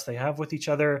and trust they have with each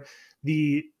other,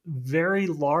 the very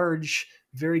large,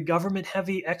 very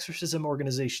government-heavy exorcism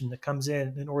organization that comes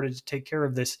in order to take care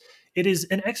of this. It is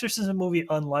an exorcism movie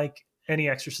unlike any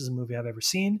exorcism movie I've ever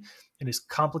seen. It is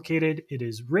complicated, it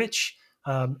is rich,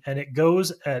 and it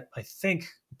goes at, I think,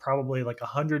 probably like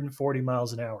 140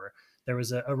 miles an hour. There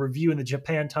was a review in the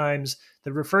Japan Times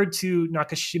that referred to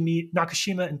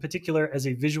Nakashima in particular as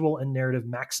a visual and narrative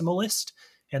maximalist.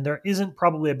 And there isn't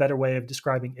probably a better way of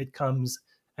describing It Comes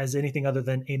as anything other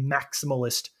than a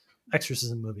maximalist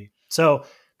exorcism movie. So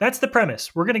that's the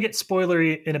premise. We're going to get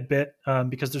spoilery in a bit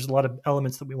because there's a lot of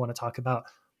elements that we want to talk about.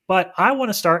 But I want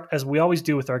to start, as we always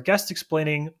do, with our guests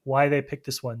explaining why they picked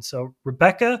this one. So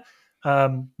Rebecca,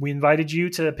 we invited you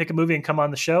to pick a movie and come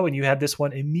on the show, and you had this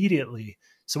one immediately.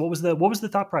 So what was the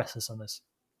thought process on this?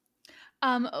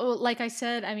 Like I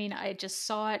said, I mean, I just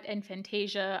saw it in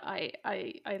Fantasia.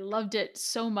 I loved it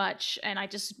so much, and I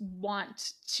just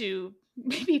want to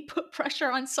maybe put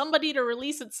pressure on somebody to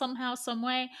release it somehow, some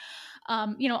way.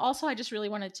 Also, I just really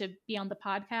wanted to be on the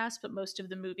podcast, but most of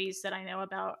the movies that I know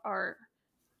about are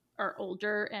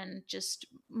older and just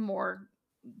more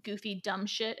goofy, dumb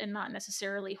shit and not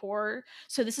necessarily horror.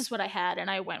 So this is what I had, and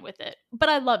I went with it. But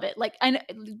I love it. Like,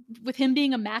 with him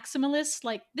being a maximalist,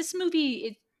 like this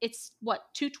movie, it's what,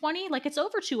 220? Like it's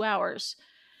over 2 hours,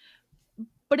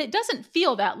 but it doesn't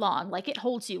feel that long. Like it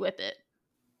holds you with it.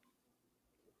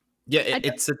 Yeah, I,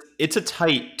 it's a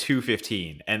tight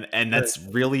 2:15, and Right. that's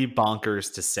really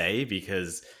bonkers to say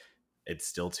because it's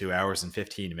still 2 hours and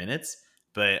 15 minutes.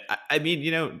 But I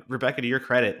mean, Rebecca, to your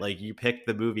credit, like you picked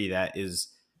the movie that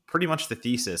is pretty much the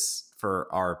thesis for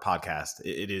our podcast.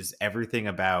 It is everything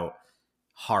about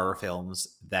horror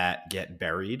films that get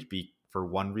buried for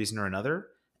one reason or another,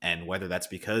 and whether that's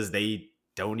because they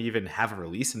don't even have a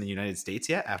release in the United States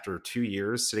yet after 2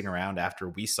 years sitting around after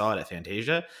we saw it at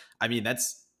Fantasia. I mean,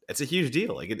 it's a huge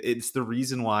deal. Like it's the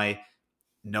reason why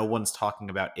no one's talking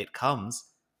about It Comes,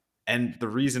 and the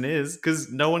reason is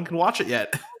because no one can watch it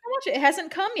yet. watch it. It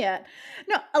hasn't come yet.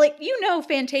 No, like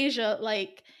Fantasia,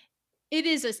 like it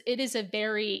is a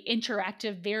very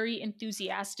interactive, very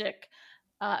enthusiastic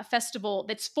festival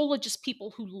that's full of just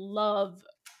people who love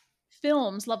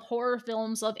films, love horror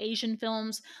films, love Asian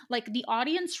films. Like the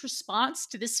audience response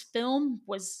to this film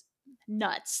was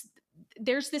nuts.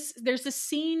 There's this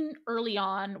scene early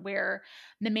on where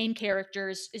the main character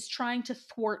is trying to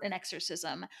thwart an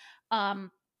exorcism.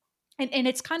 Um, and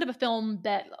it's kind of a film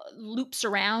that loops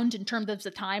around in terms of the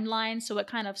timeline, so it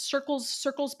kind of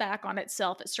circles back on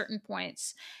itself at certain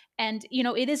points. And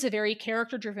it is a very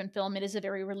character driven film, it is a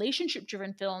very relationship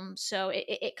driven film, so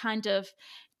it kind of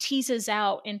teases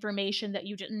out information that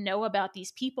you didn't know about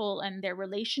these people and their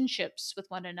relationships with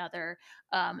one another,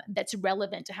 that's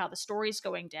relevant to how the story's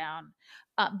going down.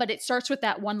 But it starts with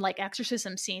that one like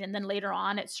exorcism scene, and then later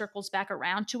on it circles back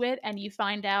around to it, and you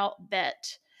find out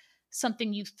that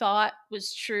something you thought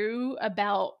was true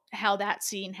about how that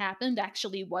scene happened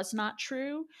actually was not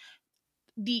true.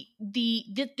 The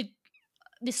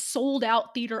sold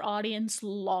out theater audience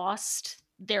lost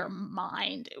their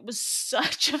mind. It was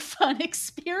such a fun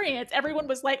experience. Everyone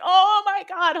was like, "Oh my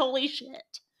god, holy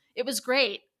shit." It was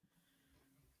great.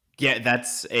 Yeah,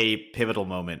 that's a pivotal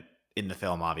moment in the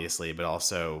film, obviously, but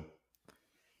also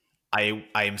I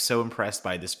am so impressed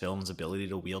by this film's ability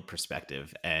to wield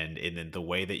perspective, and in the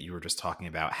way that you were just talking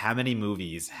about. How many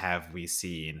movies have we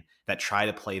seen that try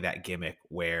to play that gimmick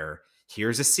where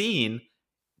here's a scene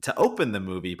to open the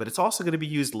movie, but it's also going to be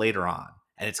used later on,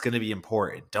 and it's going to be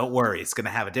important. Don't worry, it's going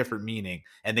to have a different meaning,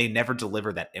 and they never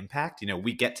deliver that impact.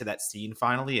 We get to that scene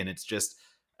finally, and it's just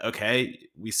okay.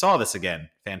 We saw this again.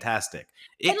 Fantastic.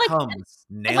 And It like Comes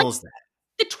and like nails that.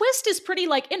 the twist is pretty,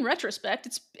 like, in retrospect,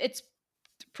 it's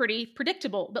pretty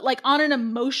predictable, but like on an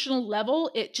emotional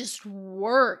level, it just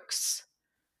works.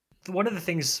 One of the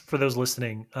things for those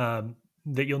listening,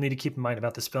 that you'll need to keep in mind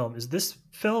about this film is this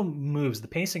film moves. The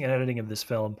pacing and editing of this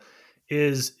film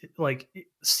is like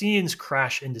scenes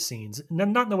crash into scenes,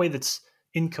 not in the way that's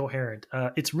incoherent.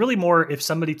 It's really more if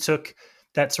somebody took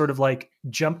that sort of like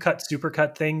jump cut, super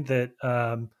cut thing that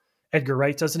Edgar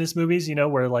Wright does in his movies,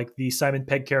 where like the Simon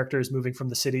Pegg character is moving from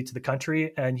the city to the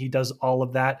country and he does all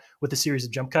of that with a series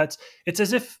of jump cuts. It's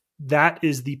as if that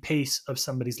is the pace of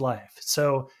somebody's life.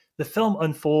 So the film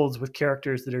unfolds with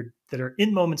characters that are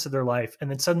in moments of their life,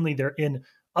 and then suddenly they're in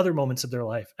other moments of their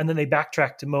life, and then they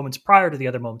backtrack to moments prior to the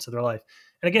other moments of their life.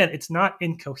 And again, it's not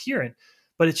incoherent,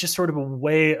 but it's just sort of a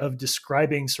way of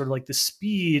describing sort of like the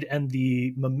speed and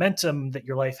the momentum that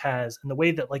your life has, and the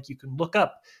way that like you can look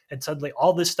up and suddenly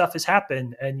all this stuff has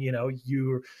happened, and you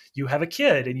have a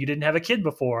kid and you didn't have a kid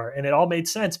before, and it all made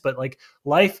sense. But like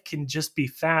life can just be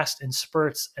fast in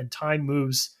spurts, and time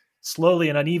moves slowly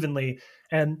and unevenly.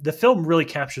 And the film really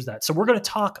captures that. So we're going to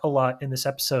talk a lot in this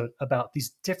episode about these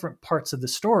different parts of the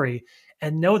story,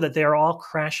 and know that they are all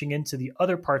crashing into the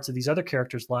other parts of these other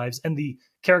characters' lives and the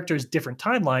characters' different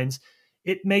timelines.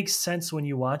 It makes sense when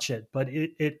you watch it, but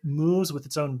it moves with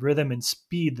its own rhythm and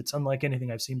speed that's unlike anything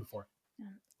I've seen before.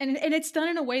 And it's done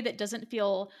in a way that doesn't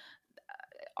feel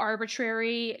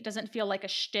arbitrary. It doesn't feel like a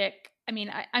shtick. I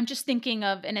mean, I'm just thinking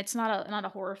of, and it's not a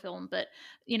horror film, but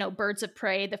Birds of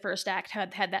Prey. The first act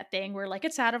had that thing where like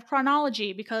it's out of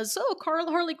chronology because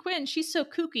Harley Quinn, she's so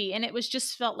kooky, and it was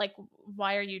just felt like,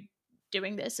 why are you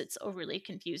doing this? It's overly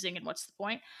confusing, and what's the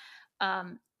point?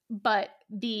 But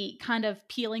the kind of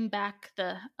peeling back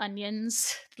the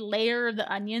onions, layer of the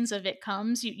onions of It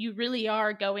Comes, you really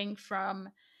are going from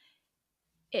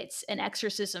it's an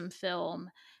exorcism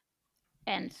film,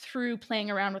 and through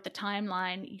playing around with the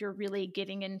timeline, you're really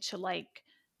getting into like,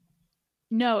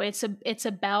 no, it's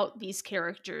about these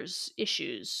characters'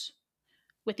 issues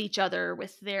with each other,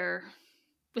 with their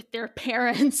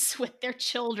parents, with their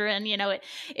children.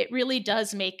 It really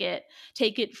does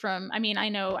take it from, I mean, I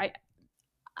know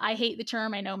I hate the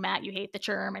term. I know, Matt, you hate the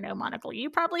term. I know, Monica, you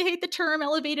probably hate the term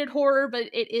elevated horror, but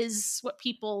it is what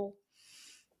people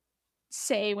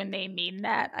say when they mean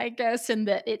that, I guess, and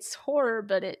that it's horror,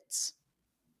 but it's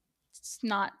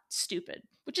not stupid,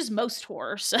 which is most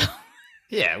horror. So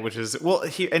Yeah, which is well,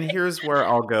 and here's where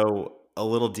I'll go a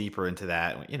little deeper into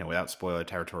that. Without spoiler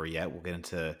territory yet, we'll get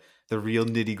into the real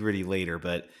nitty gritty later.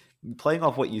 But playing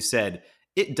off what you said,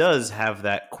 it does have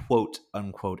that quote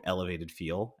unquote elevated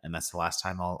feel, and that's the last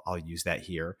time I'll use that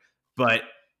here. But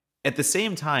at the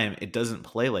same time, it doesn't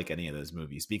play like any of those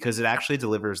movies because it actually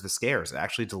delivers the scares. It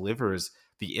actually delivers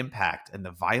the impact and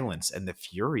the violence and the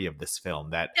fury of this film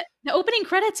that the opening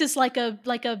credits is like a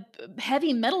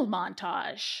heavy metal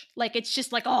montage. Like it's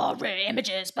just like, oh,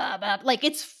 images, blah, blah. Like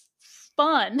it's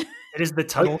fun. It is the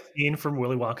tunnel scene from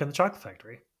Willy Wonka and the Chocolate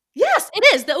Factory. Yes,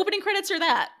 it is. The opening credits are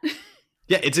that.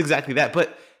 Yeah, it's exactly that.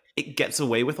 But it gets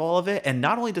away with all of it. And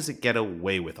not only does it get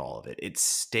away with all of it, it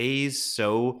stays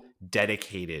so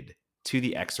dedicated to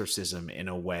the exorcism in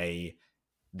a way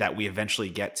that we eventually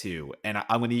get to. And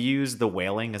I'm going to use The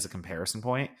Wailing as a comparison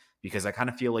point because I kind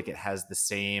of feel like it has the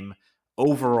same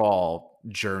overall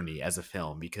journey as a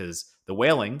film, because The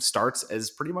Wailing starts as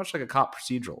pretty much like a cop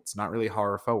procedural. It's not really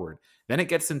horror forward. Then it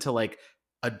gets into like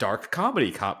a dark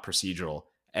comedy cop procedural,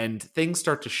 and things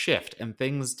start to shift and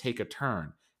things take a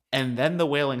turn. And then The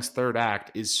Wailing's third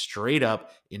act is straight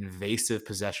up invasive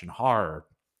possession horror.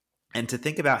 And to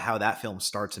think about how that film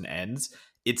starts and ends,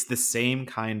 it's the same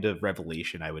kind of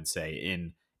revelation, I would say,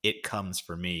 in It Comes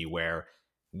for Me, where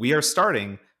we are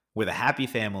starting with a happy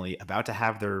family about to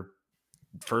have their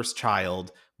first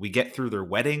child. We get through their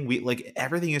wedding. We like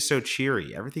everything is so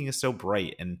cheery, everything is so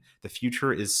bright, and the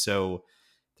future is so.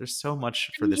 There's so much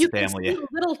for this you family. Can see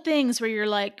little things where you're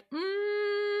like,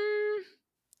 you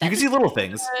can see little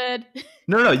things.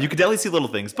 No, you can definitely see little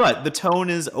things, but the tone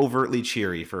is overtly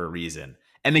cheery for a reason.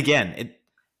 And again,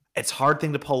 it's a hard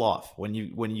thing to pull off when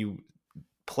you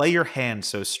play your hand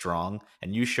so strong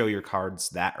and you show your cards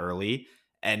that early.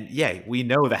 And yeah, we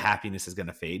know the happiness is going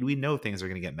to fade. We know things are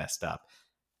going to get messed up.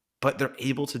 But they're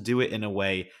able to do it in a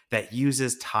way that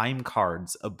uses time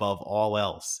cards above all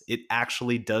else. It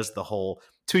actually does the whole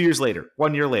 2 years later,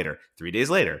 1 year later, 3 days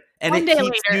later. And it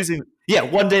keeps using,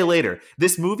 1 day later.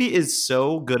 This movie is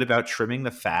so good about trimming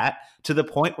the fat to the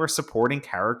point where supporting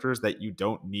characters that you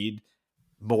don't need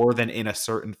more than in a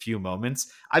certain few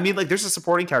moments. I mean, like there's a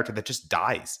supporting character that just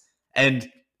dies. And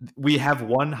we have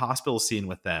one hospital scene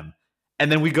with them.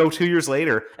 And then we go 2 years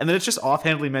later, and then it's just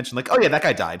offhandedly mentioned, like, oh yeah, that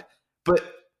guy died. But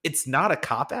it's not a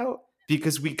cop-out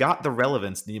because we got the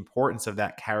relevance and the importance of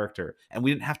that character, and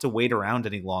we didn't have to wait around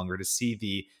any longer to see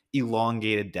the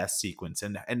elongated death sequence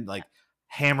and like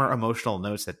hammer emotional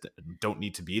notes that don't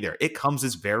need to be there. It comes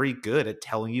as very good at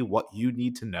telling you what you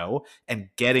need to know and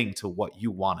getting to what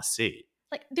you want to see.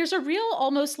 Like there's a real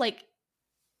almost like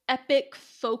epic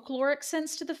folkloric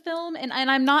sense to the film, and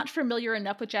I'm not familiar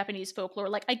enough with Japanese folklore.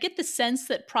 Like I get the sense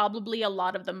that probably a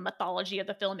lot of the mythology of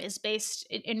the film is based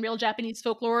in real Japanese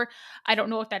folklore. I don't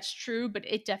know if that's true, but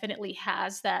it definitely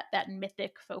has that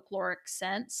mythic folkloric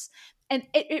sense. And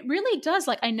it really does.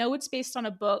 Like I know it's based on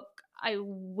a book. I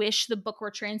wish the book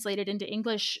were translated into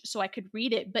English so I could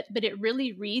read it, but it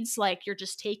really reads like you're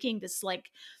just taking this like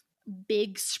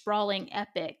big sprawling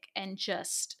epic and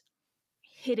just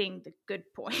hitting the good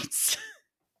points.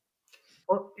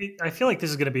 Well, I feel like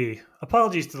this is going to be,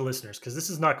 apologies to the listeners, because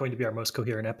this is not going to be our most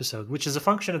coherent episode, which is a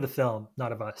function of the film,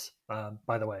 not of us.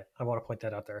 By the way, I want to point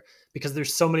that out there, because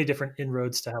there's so many different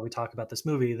inroads to how we talk about this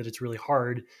movie that it's really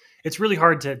hard. It's really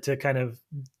hard to kind of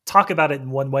talk about it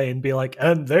in one way and be like,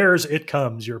 and there's It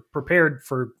Comes. You're prepared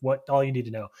for what all you need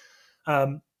to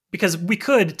know. Because we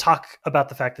could talk about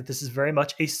the fact that this is very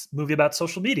much a movie about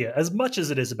social media, as much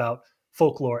as it is about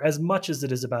folklore, as much as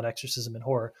it is about exorcism and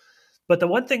horror. But the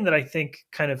one thing that I think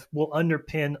kind of will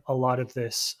underpin a lot of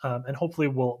this, and hopefully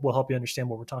will help you understand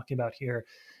what we're talking about here,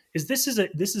 is this is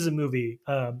a movie,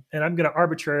 and I'm going to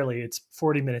arbitrarily, it's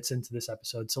 40 minutes into this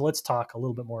episode, so let's talk a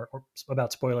little bit more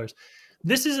about spoilers.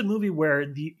 This is a movie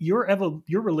where your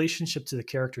relationship to the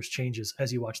characters changes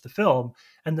as you watch the film,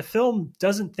 and the film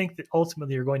doesn't think that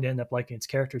ultimately you're going to end up liking its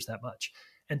characters that much.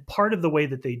 And part of the way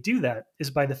that they do that is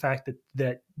by the fact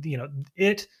that you know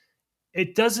it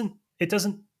doesn't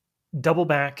double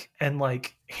back and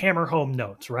like hammer home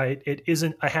notes, right? It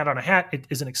isn't a hat on a hat. It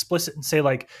isn't explicit and say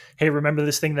like, hey, remember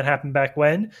this thing that happened back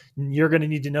when? You're going to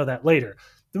need to know that later.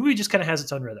 The movie just kind of has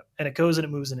its own rhythm, and it goes and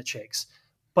it moves and it shakes.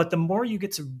 But the more you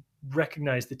get to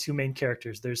recognize the two main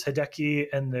characters, there's Hideki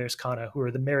and there's Kana, who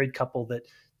are the married couple that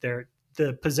they're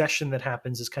the possession that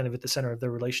happens is kind of at the center of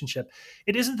their relationship.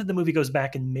 It isn't that the movie goes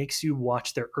back and makes you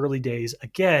watch their early days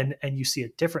again and you see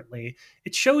it differently.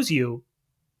 It shows you,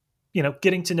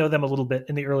 getting to know them a little bit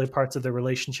in the early parts of their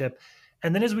relationship.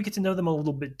 And then as we get to know them a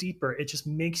little bit deeper, it just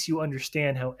makes you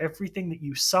understand how everything that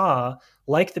you saw,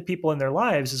 like the people in their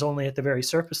lives, is only at the very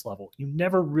surface level. You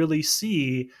never really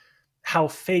see how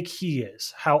fake he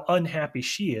is, how unhappy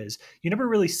she is. You never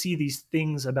really see these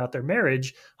things about their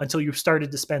marriage until you've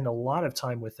started to spend a lot of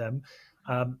time with them.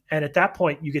 And at that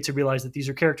point, you get to realize that these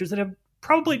are characters that have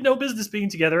probably no business being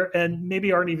together and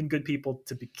maybe aren't even good people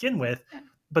to begin with.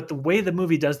 But the way the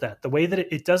movie does that, the way that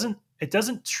it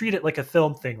doesn't treat it like a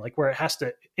film thing, like where it has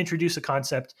to introduce a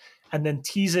concept and then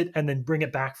tease it and then bring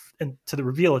it back to the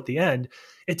reveal at the end.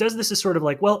 It does this as sort of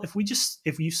like, well,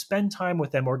 if you spend time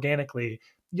with them organically,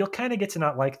 you'll kind of get to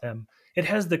not like them. It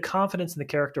has the confidence in the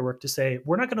character work to say,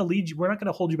 we're not going to lead you, we're not going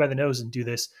to hold you by the nose and do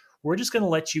this. We're just going to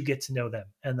let you get to know them.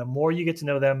 And the more you get to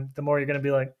know them, the more you're going to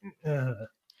be like, ugh.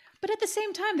 But at the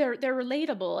same time, they're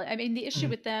relatable. I mean, the issue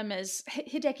with them is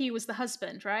Hideki was the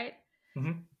husband, right?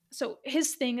 Mm-hmm. So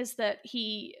his thing is that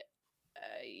he,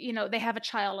 they have a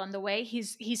child on the way.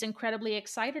 He's incredibly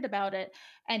excited about it,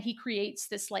 and he creates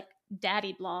this like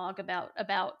daddy blog about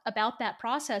that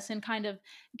process, and kind of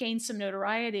gains some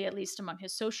notoriety, at least among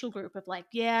his social group, of like,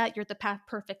 yeah, you're the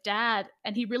perfect dad,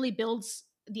 and he really builds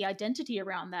the identity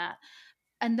around that.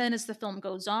 And then as the film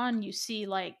goes on, you see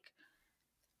like,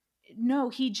 no,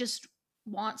 he just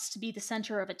wants to be the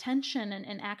center of attention,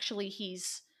 and actually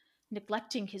he's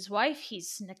neglecting his wife,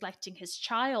 he's neglecting his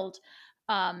child.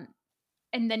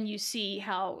 And then you see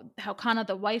how Kana,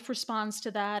 the wife, responds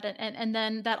to that, and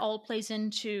then that all plays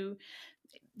into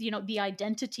the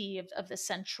identity of the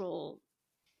central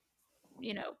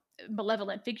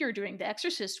malevolent figure during The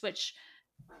Exorcist, which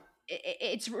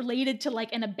it's related to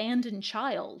like an abandoned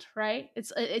child, right?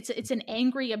 It's an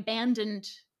angry, abandoned,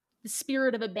 the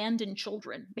spirit of abandoned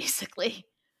children, basically.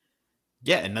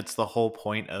 Yeah, and that's the whole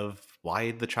point of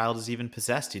why the child is even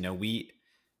possessed.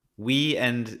 We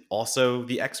and also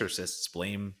the exorcists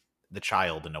blame the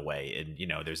child in a way, and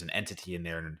there's an entity in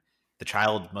there, and the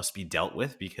child must be dealt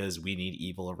with because we need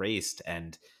evil erased.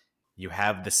 And you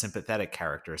have the sympathetic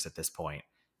characters at this point,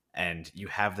 and you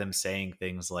have them saying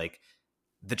things like,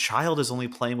 the child is only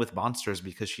playing with monsters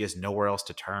because she has nowhere else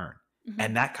to turn. Mhm.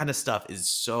 And that kind of stuff is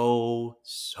so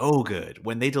good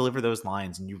when they deliver those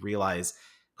lines, and you realize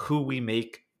who we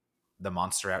make the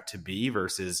monster out to be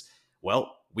versus,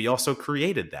 well, we also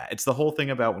created that. It's the whole thing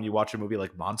about when you watch a movie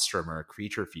like Monstrum or a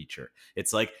creature feature.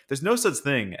 It's like there's no such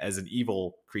thing as an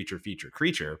evil creature feature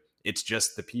creature. It's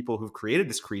just the people who've created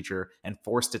this creature and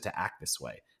forced it to act this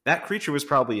way. That creature was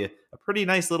probably a pretty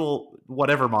nice little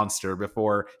whatever monster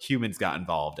before humans got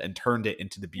involved and turned it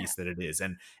into the beast that it is.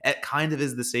 And it kind of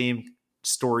is the same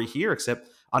story here, except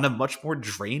on a much more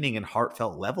draining and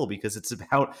heartfelt level, because it's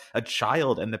about a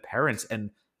child and the parents. And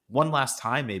one last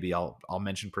time, maybe I'll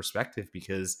mention perspective,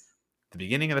 because the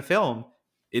beginning of the film,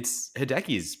 it's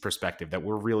Hideki's perspective that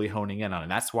we're really honing in on.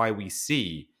 And that's why we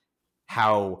see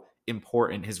how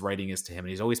important his writing is to him. And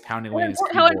he's always pounding away on his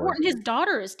keyboard. How important his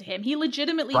daughter is to him. He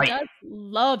legitimately Right. does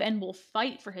love and will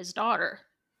fight for his daughter.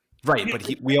 Right, but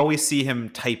we always see him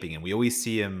typing, and we always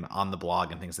see him on the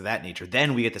blog and things of that nature.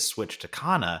 Then we get to switch to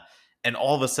Kana, and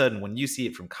all of a sudden, when you see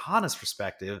it from Kana's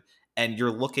perspective, and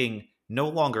you're looking no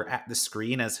longer at the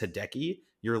screen as Hideki,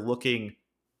 you're looking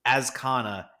as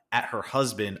Kana at her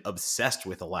husband, obsessed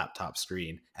with a laptop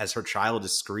screen, as her child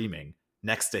is screaming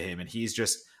next to him, and he's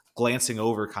just glancing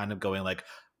over, kind of going like,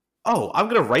 oh, I'm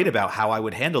going to write about how I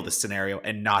would handle this scenario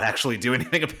and not actually do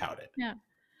anything about it. Yeah.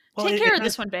 Well, Take care of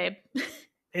this one, babe.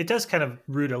 It does kind of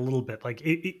root a little bit. Like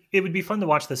it would be fun to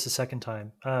watch this a second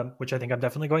time, which I think I'm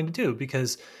definitely going to do,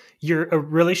 because your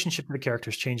relationship to the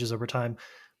characters changes over time.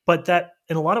 But that,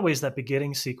 in a lot of ways, that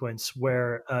beginning sequence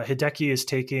where Hideki is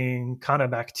taking Kana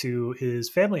back to his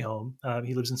family home.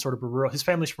 He lives in sort of his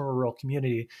family's from a rural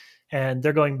community, and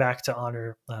they're going back to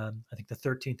honor, I think, the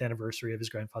 13th anniversary of his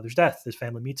grandfather's death. His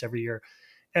family meets every year.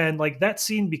 And like that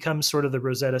scene becomes sort of the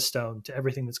Rosetta Stone to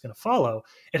everything that's going to follow.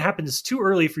 It happens too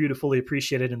early for you to fully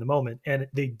appreciate it in the moment. And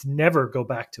they never go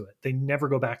back to it. They never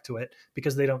go back to it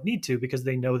because they don't need to, because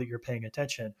they know that you're paying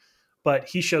attention. But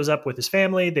he shows up with his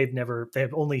family. They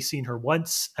have only seen her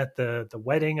once at the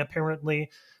wedding, apparently.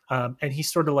 And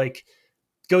he's sort of like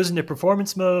goes into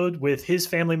performance mode with his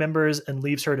family members and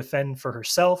leaves her to fend for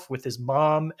herself with his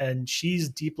mom, and she's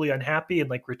deeply unhappy and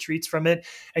like retreats from it.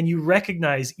 And you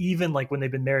recognize, even like when they've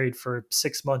been married for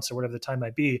 6 months or whatever the time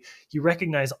might be, you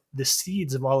recognize the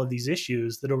seeds of all of these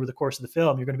issues that over the course of the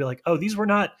film you're going to be like, oh, these were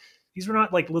not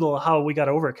like little how we got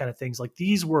over it kind of things. Like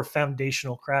these were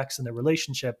foundational cracks in their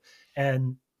relationship,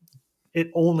 and it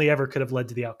only ever could have led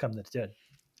to the outcome that it did.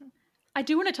 I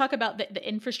do want to talk about the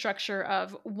infrastructure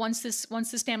of once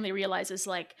this family realizes,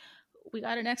 like, we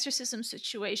got an exorcism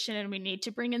situation and we need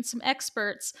to bring in some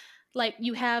experts. Like,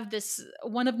 you have this,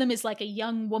 one of them is like a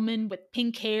young woman with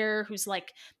pink hair who's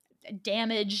like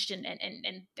damaged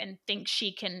and thinks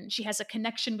she has a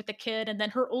connection with the kid, and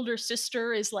then her older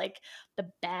sister is like the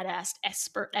badass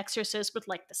expert exorcist with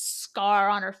like the scar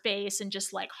on her face and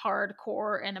just like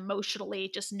hardcore and emotionally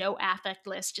just no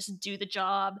affectless, just do the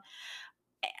job.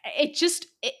 It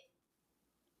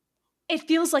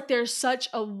feels like there's such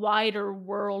a wider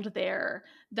world there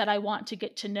that I want to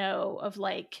get to know, of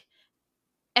like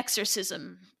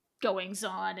exorcism goings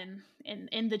on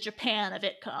in the Japan of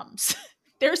it comes.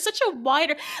 There's such a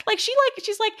wider, like she's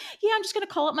like, yeah, I'm just gonna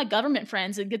call up my government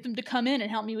friends and get them to come in and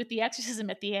help me with the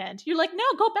exorcism at the end. You're like, no,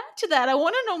 go back to that. I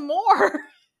want to know more.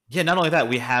 Yeah, not only that,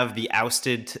 we have the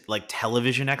ousted like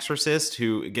television exorcist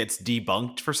who gets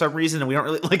debunked for some reason, and we don't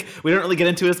really get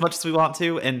into it as much as we want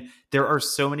to. And there are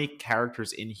so many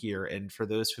characters in here, and for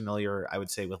those familiar, I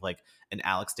would say with like an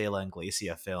Alex de la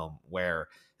Iglesia film where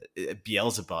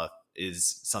Beelzebub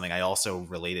is something I also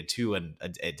related to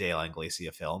a de la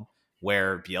Iglesia film,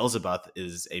 where Beelzebub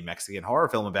is a Mexican horror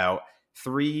film about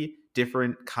three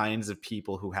different kinds of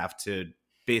people who have to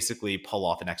basically pull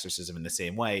off an exorcism in the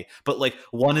same way. But like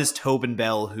one is Tobin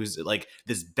Bell, who's like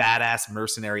this badass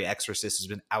mercenary exorcist who's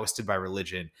been ousted by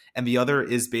religion. And the other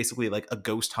is basically like a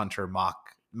ghost hunter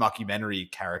mockumentary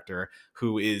character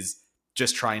who is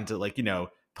just trying to like,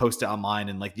 post it online.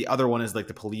 And like the other one is like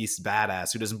the police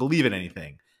badass who doesn't believe in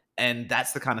anything. And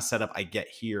that's the kind of setup I get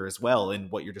here as well in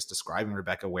what you're just describing,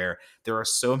 Rebecca, where there are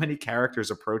so many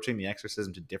characters approaching the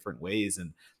exorcism to different ways,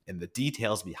 and the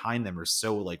details behind them are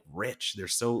so like rich. They're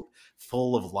so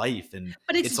full of life. And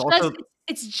but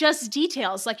it's just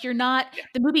details. Like, you're not,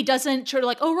 the movie doesn't sort of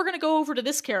like, oh, we're going to go over to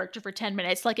this character for 10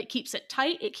 minutes. Like, it keeps it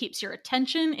tight. It keeps your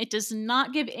attention. It does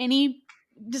not give anything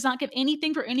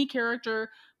for any character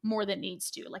more than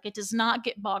needs to. Like, it does not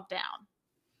get bogged down.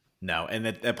 No, and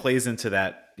that plays into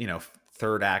that,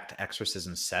 third act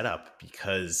exorcism setup,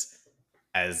 because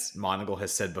as Monagle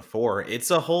has said before,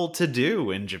 it's a whole to-do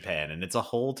in Japan, and it's a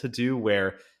whole to-do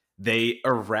where they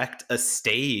erect a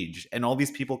stage and all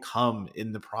these people come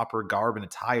in the proper garb and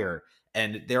attire,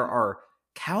 and there are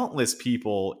countless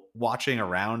people watching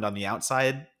around on the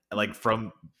outside, like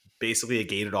from basically a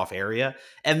gated off area,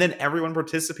 and then everyone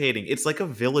participating. It's like a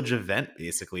village event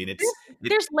basically, and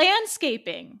there's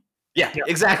landscaping. Yeah,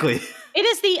 exactly. It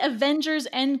is the Avengers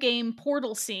Endgame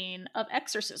portal scene of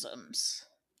exorcisms.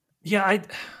 Yeah,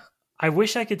 I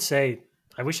wish I could say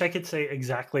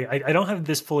exactly. I don't have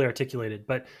this fully articulated,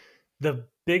 but the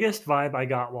biggest vibe I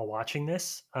got while watching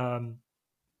this,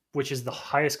 which is the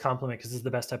highest compliment because this is the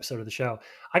best episode of the show,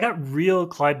 I got real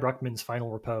Clyde Bruckman's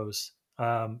Final Repose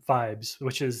vibes,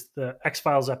 which is the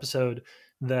X-Files episode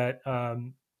that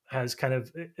has kind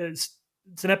of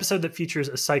it's an episode that features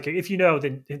a psychic. If you know,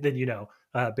 then you know.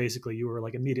 Basically, you were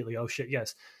like immediately, oh shit,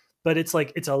 yes. But it's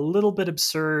like it's a little bit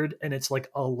absurd, and it's like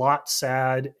a lot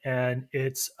sad, and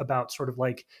it's about sort of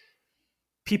like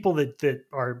people that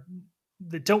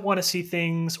don't want to see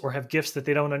things or have gifts that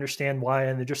they don't understand why,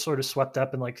 and they're just sort of swept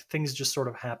up, and like things just sort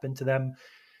of happen to them.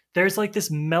 There's like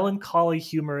this melancholy,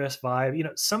 humorous vibe.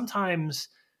 Sometimes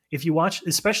if you watch,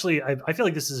 especially, I feel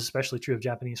like this is especially true of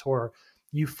Japanese horror,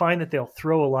 you find that they'll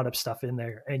throw a lot of stuff in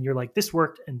there and you're like, this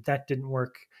worked and that didn't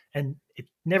work. And it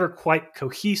never quite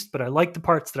cohesed, but I liked the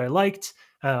parts that I liked.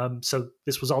 So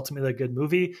this was ultimately a good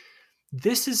movie.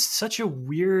 This is such a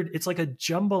weird, it's like a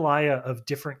jambalaya of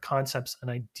different concepts and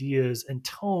ideas and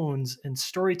tones and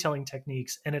storytelling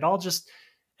techniques. And it all just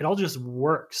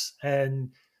works.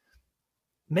 And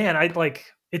man,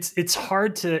 it's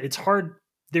hard.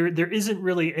 There isn't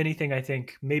really anything, I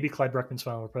think, maybe Clyde Bruckman's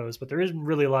Final Repose, but there isn't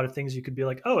really a lot of things you could be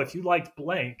like, oh, if you liked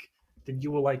blank, then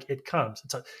you will like It Comes.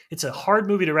 It's a hard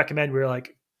movie to recommend where you're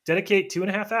like, dedicate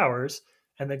 2.5 hours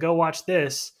and then go watch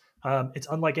this. It's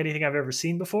unlike anything I've ever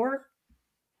seen before.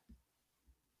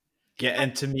 Yeah,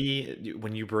 and to me,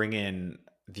 when you bring in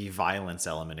the violence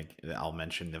element, I'll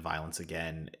mention the violence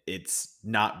again, it's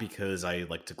not because I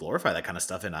like to glorify that kind of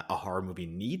stuff and a horror movie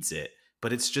needs it,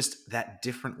 but it's just that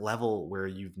different level where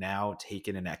you've now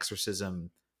taken an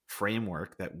exorcism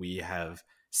framework that we have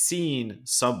seen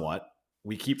somewhat.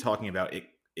 We keep talking about it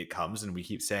it comes, and we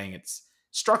keep saying its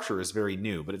structure is very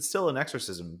new, but it's still an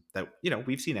exorcism that,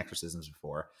 we've seen exorcisms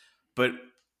before. But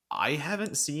I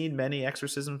haven't seen many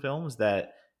exorcism films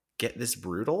that get this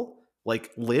brutal.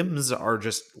 Like, limbs are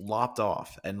just lopped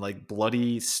off, and like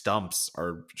bloody stumps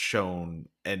are shown,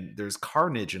 and there's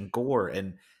carnage and gore,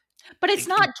 and But it's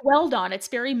not dwelled on. It's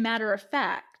very matter of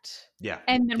fact. yeah,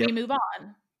 And then yep. we move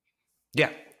on.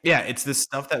 Yeah, it's this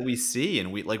stuff that we see,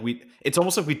 and it's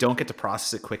almost like we don't get to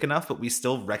process it quick enough, but we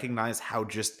still recognize how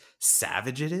just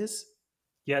savage it is.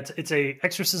 Yeah, it's a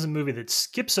exorcism movie that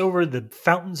skips over the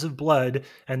fountains of blood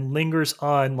and lingers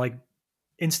on like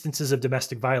instances of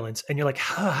domestic violence, and you're like,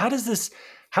 how is this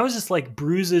like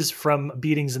bruises from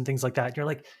beatings and things like that? And you're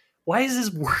like, why is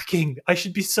this working? I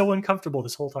should be so uncomfortable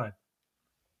this whole time.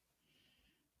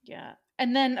 Yeah.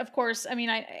 And then, of course, I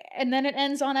mean, and then it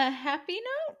ends on a happy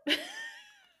note.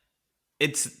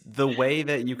 It's the way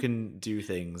that you can do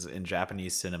things in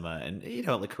Japanese cinema, and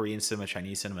like Korean cinema,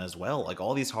 Chinese cinema as well. Like,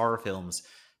 all these horror films,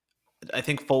 I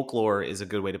think folklore is a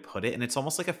good way to put it, and it's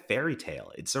almost like a fairy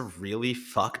tale. It's a really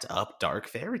fucked up, dark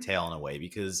fairy tale in a way,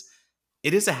 because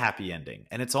it is a happy ending,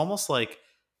 and it's almost like,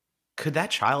 could that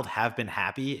child have been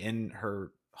happy in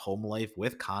her home life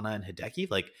with Kana and Hideki?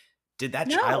 Like, did that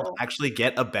child No. actually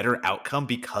get a better outcome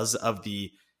because of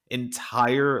the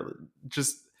entire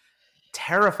just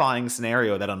terrifying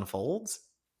scenario that unfolds?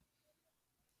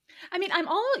 I mean,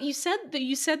 you said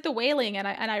the wailing, and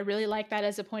I really like that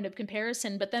as a point of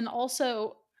comparison, but then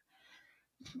also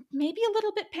maybe a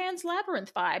little bit Pan's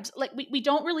Labyrinth vibes. Like, we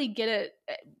don't really get it.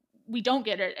 We don't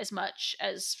get it as much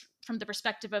as from the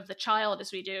perspective of the child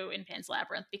as we do in Pan's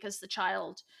Labyrinth, because the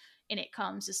child in It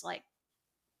Comes is like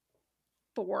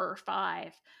 4 or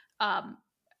 5.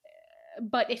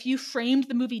 But if you framed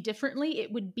the movie differently,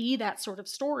 it would be that sort of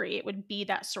story. It would be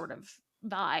that sort of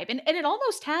vibe. And it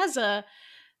almost has I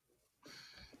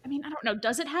don't know,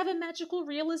 does it have a magical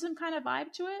realism kind of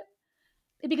vibe to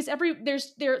it? Because there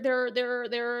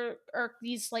are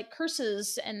these like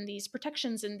curses and these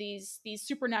protections and these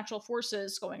supernatural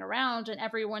forces going around, and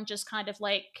everyone just kind of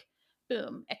like,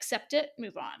 boom, accept it,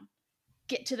 move on,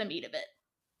 get to the meat of it.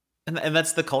 And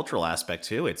that's the cultural aspect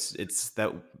too. It's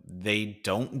that they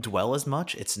don't dwell as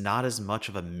much. It's not as much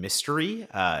of a mystery.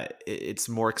 It's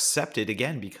more accepted,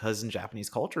 again, because in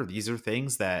Japanese culture, these are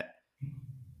things that,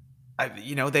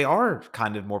 they are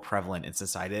kind of more prevalent in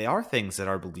society. They are things that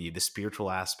are believed. The spiritual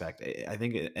aspect. I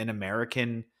think in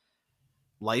American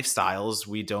lifestyles,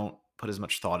 we don't put as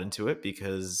much thought into it,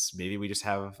 because maybe we just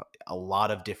have a lot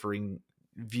of differing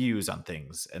views on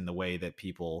things and the way that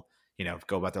people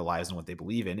go about their lives and what they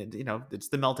believe in. It's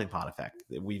the melting pot effect.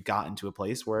 We've gotten to a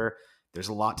place where there's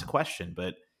a lot to question,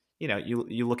 but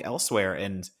you look elsewhere,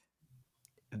 and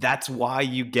that's why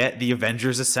you get the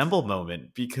Avengers Assemble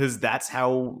moment, because that's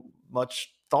how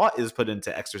much thought is put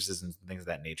into exorcisms and things of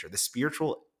that nature. The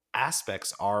spiritual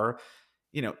aspects are,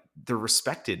 they're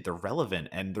respected, they're relevant,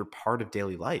 and they're part of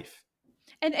daily life.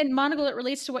 And Monagle, it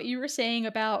relates to what you were saying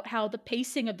about how the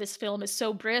pacing of this film is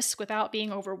so brisk without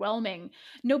being overwhelming.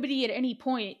 Nobody at any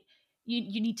point,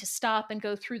 you need to stop and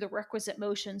go through the requisite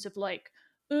motions of like,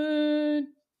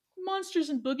 monsters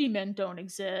and boogeymen don't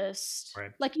exist.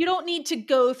 Right. Like, you don't need to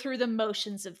go through the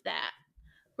motions of that.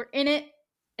 We're in it,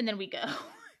 and then we go.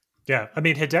 Yeah, I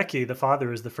mean, Hideki, the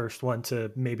father, is the first one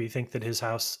to maybe think that his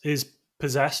house is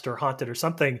possessed or haunted or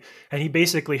something, and he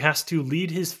basically has to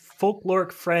lead his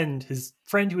folkloric friend,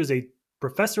 who is a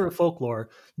professor of folklore,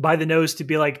 by the nose to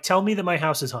be like, tell me that my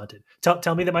house is haunted.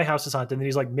 Tell me that my house is haunted. And then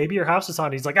he's like, maybe your house is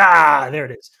haunted. He's like, there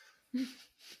it is.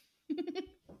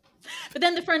 But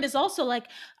then the friend is also like,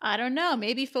 I don't know,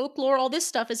 maybe folklore, all this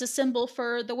stuff is a symbol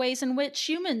for the ways in which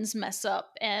humans mess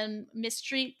up and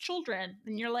mistreat children.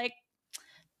 And you're like,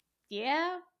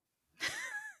 yeah.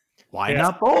 Why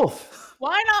not both?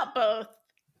 Why not both?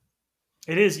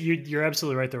 It is. You're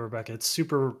absolutely right there, Rebecca. It's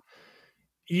super.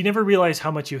 You never realize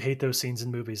how much you hate those scenes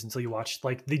in movies until you watch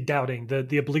like the doubting,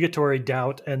 the obligatory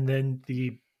doubt, and then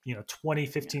the 20,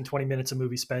 15, 20 minutes a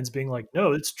movie spends being like,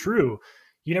 no, it's true.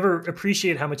 You never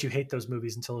appreciate how much you hate those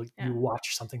movies until you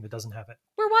watch something that doesn't have it.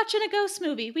 We're watching a ghost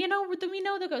movie. We know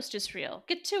the ghost is real.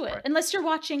 Get to it. Right. Unless you're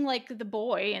watching like The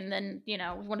Boy, and then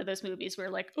one of those movies where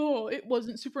like, oh, it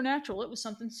wasn't supernatural. It was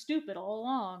something stupid all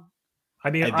along. I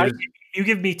mean, you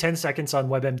give me 10 seconds on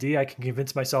WebMD, I can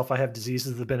convince myself I have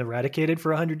diseases that have been eradicated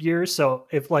for 100 years. So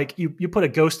if like you put a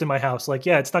ghost in my house, like,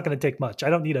 yeah, it's not going to take much.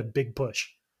 I don't need a big push.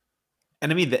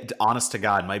 And I mean, honest to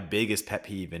God, my biggest pet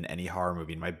peeve in any horror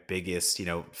movie, my biggest,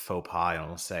 faux pas,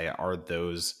 I'll say, are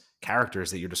those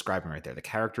characters that you're describing right there. The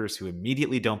characters who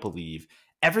immediately don't believe.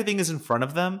 Everything is in front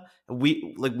of them.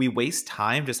 We waste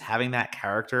time just having that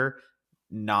character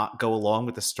not go along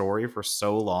with the story for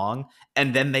so long,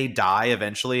 and then they die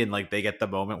eventually, and like they get the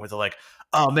moment where they're like,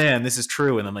 oh man, this is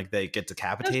true, and then like they get No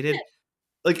decapitated. shit.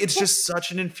 Like it's Well, just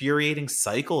such an infuriating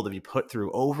cycle to be put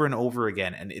through over and over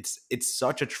again, and it's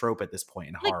such a trope at this point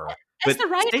in like, horror. as But the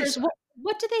writers, stateside,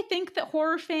 what do they think that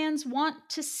horror fans want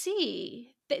to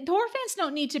see? The horror fans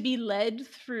don't need to be led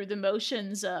through the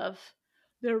motions of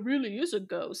there really is a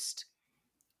ghost.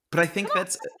 but I Come think on,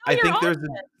 that's know I your think there's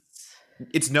audience.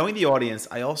 it's knowing the audience.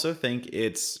 I also think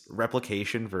it's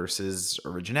replication versus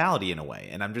originality in a way.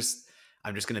 And I'm just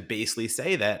going to basically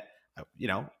say that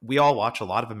we all watch a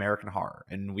lot of American horror,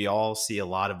 and we all see a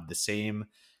lot of the same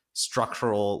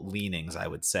structural leanings, I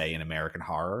would say, in American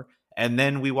horror. And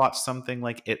then we watch something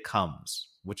like It Comes,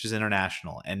 which is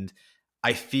international. And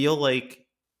I feel like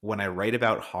when I write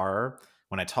about horror,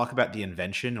 when I talk about the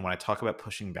invention and when I talk about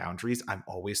pushing boundaries, I'm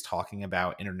always talking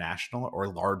about international, or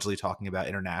largely talking about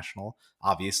international.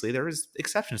 Obviously, there is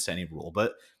exceptions to any rule,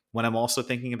 but when I'm also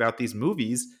thinking about these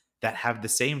movies that have the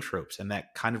same tropes and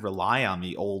that kind of rely on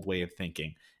the old way of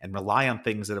thinking and rely on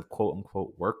things that have quote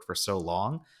unquote worked for so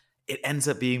long, it ends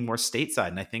up being more stateside.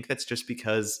 And I think that's just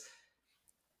because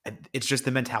it's just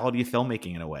the mentality of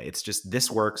filmmaking in a way. It's just,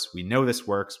 this works. We know this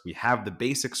works. We have the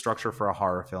basic structure for a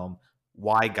horror film.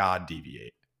 Why God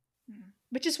deviate?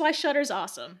 Which is why Shudder's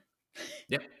awesome.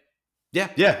 Yep.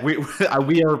 Yeah.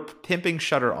 We are pimping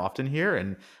Shudder often here,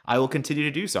 and I will continue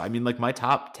to do so. I mean, like my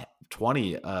top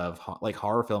 20 of like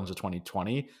horror films of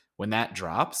 2020, when that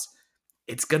drops,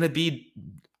 it's gonna be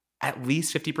at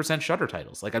least 50% Shudder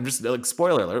titles. Like I'm just like,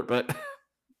 spoiler alert, but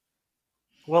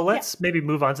Well, let's maybe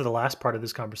move on to the last part of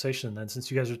this conversation then, since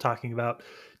you guys are talking about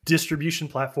distribution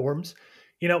platforms.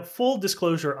 Full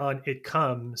disclosure on It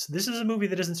Comes. This is a movie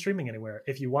that isn't streaming anywhere.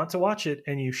 If you want to watch it,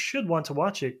 and you should want to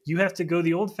watch it, you have to go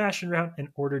the old-fashioned route and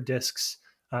order discs.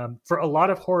 For a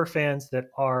lot of horror fans that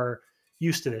are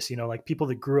used to this, like people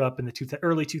that grew up in the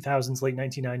early 2000s, late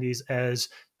 1990s as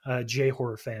J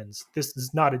horror fans, this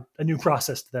is not a new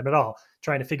process to them at all.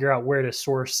 Trying to figure out where to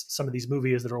source some of these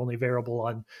movies that are only available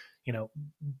on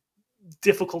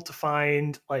difficult to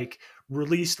find, like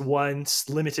released once,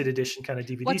 limited edition kind of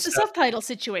DVD What's the stuff. subtitle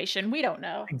situation? We don't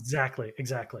know. Exactly.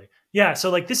 Yeah.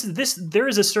 So like there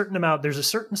is a certain amount, there's a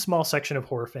certain small section of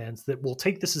horror fans that will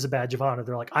take this as a badge of honor.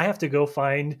 They're like, I have to go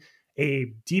find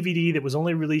a DVD that was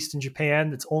only released in Japan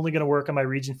that's only going to work on my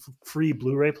region free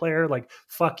Blu-ray player. Like,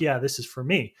 fuck yeah, this is for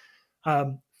me.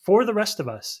 For the rest of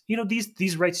us,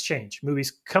 these rights change.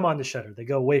 Movies come on to Shudder. They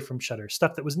go away from Shudder.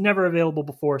 Stuff that was never available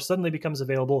before suddenly becomes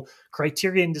available.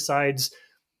 Criterion decides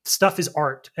stuff is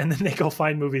art. And then they go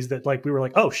find movies that like, we were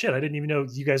like, oh shit, I didn't even know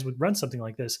you guys would run something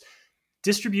like this.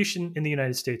 Distribution in the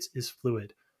United States is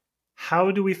fluid. How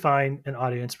do we find an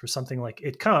audience for something like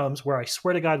It Comes, where I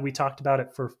swear to God, we talked about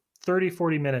it for 30,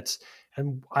 40 minutes,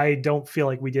 and I don't feel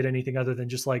like we did anything other than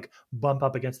just like bump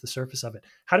up against the surface of it.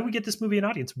 How do we get this movie an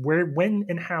audience? Where, when,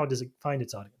 and how does it find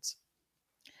its audience?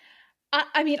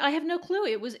 I mean, I have no clue.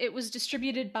 It was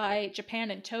distributed by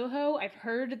Japan and Toho. I've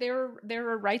heard there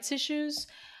are rights issues.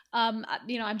 I'm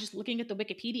just looking at the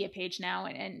Wikipedia page now,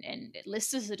 and it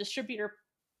lists as a distributor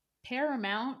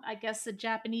Paramount. I guess the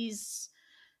Japanese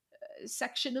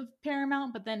section of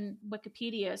Paramount, but then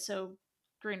Wikipedia. So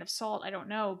grain of salt. I don't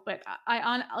know, but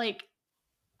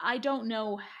I don't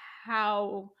know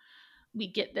how we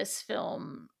get this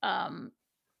film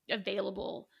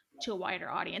available to a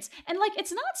wider audience. And like,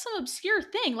 it's not some obscure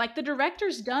thing. Like, the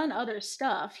director's done other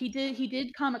stuff. He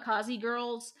did Kamikaze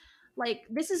Girls. Like,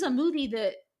 this is a movie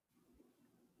that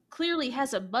clearly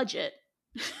has a budget.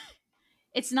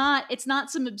 It's not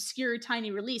some obscure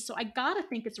tiny release. So I gotta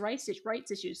think it's rights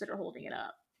issues that are holding it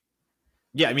up.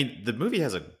 yeah, I mean, the movie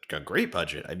has a great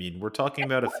budget. I mean, we're talking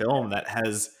about a film that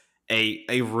has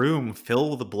a room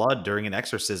filled with blood during an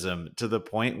exorcism to the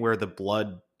point where the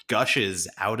blood gushes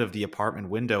out of the apartment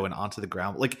window and onto the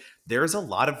ground. Like, there's a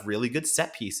lot of really good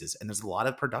set pieces, and there's a lot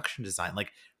of production design.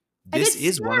 Like, this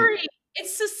is scary. one of,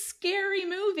 It's a scary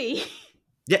movie.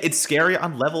 yeah, it's scary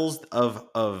on levels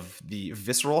of the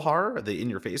visceral horror, the in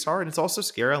your face horror, and it's also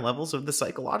scary on levels of the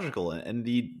psychological and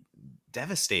the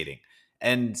devastating.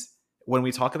 And when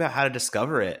we talk about how to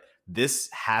discover it, this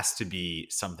has to be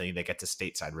something that gets a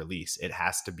stateside release. It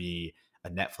has to be a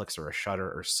Netflix or a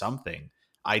Shudder or something.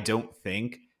 I don't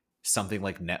think something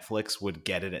like Netflix would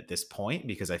get it at this point,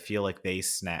 because I feel like they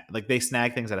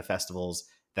snag things out of festivals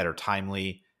that are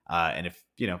timely. And if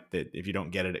you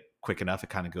don't get it quick enough, it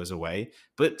kind of goes away.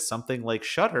 But something like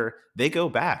Shudder, they go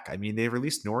back. I mean, they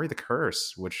released Nori the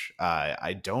Curse, which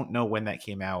I don't know when that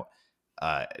came out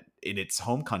in its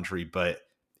home country, but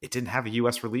it didn't have a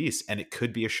US release, and it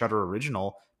could be a Shudder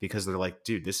original because they're like,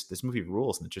 dude, this movie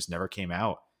rules, and it just never came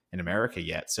out in America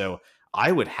yet. So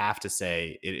I would have to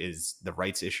say it is the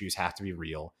rights issues have to be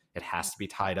real. It has to be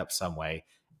tied up some way.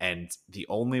 And the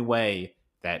only way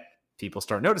that people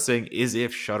start noticing is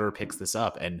if Shudder picks this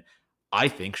up. And I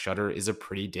think Shudder is a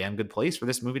pretty damn good place for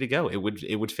this movie to go. It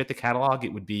would fit the catalog.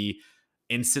 It would be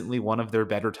instantly one of their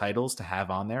better titles to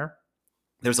have on there.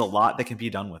 There's a lot that can be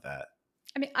done with that.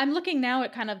 I mean, I'm looking now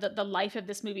at kind of the life of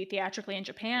this movie theatrically in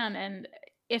Japan, and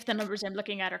if the numbers I'm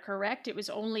looking at are correct, it was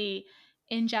only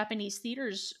in Japanese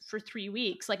theaters for 3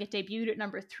 weeks. Like, it debuted at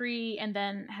number 3 and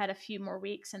then had a few more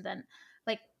weeks, and then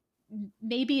like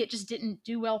maybe it just didn't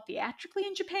do well theatrically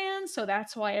in Japan, so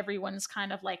that's why everyone's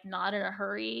kind of like not in a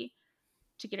hurry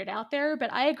to get it out there.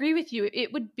 But I agree with you.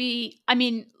 It would be, I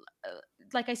mean,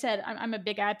 like I said, I'm a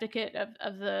big advocate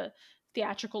of the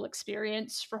theatrical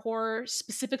experience for horror,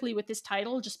 specifically with this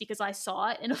title, just because I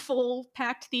saw it in a full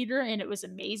packed theater and it was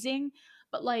amazing.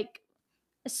 But like,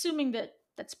 assuming that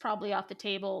that's probably off the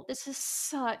table, this is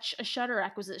such a Shudder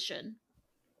acquisition.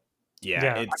 Yeah,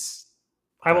 Yeah. it's.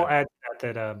 I will add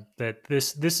to that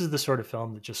this is the sort of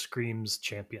film that just screams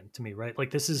champion to me, right? Like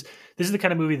this is the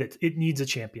kind of movie that it needs a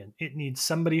champion. It needs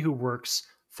somebody who works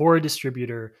for a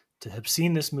distributor to have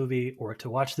seen this movie or to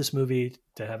watch this movie,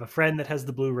 to have a friend that has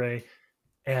the Blu-ray,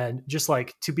 and just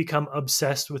like to become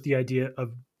obsessed with the idea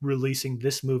of releasing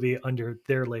this movie under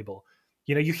their label.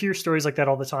 You know, you hear stories like that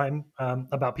all the time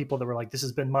about people that were like, this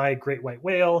has been my great white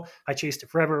whale. I chased it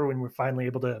forever when we're finally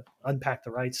able to unpack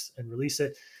the rights and release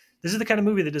it. This is the kind of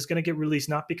movie that is going to get released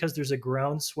not because there's a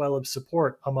groundswell of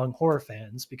support among horror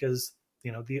fans, because,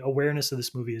 you know, the awareness of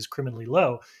this movie is criminally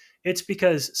low. It's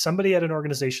because somebody at an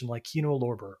organization like Kino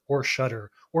Lorber or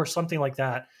Shudder or something like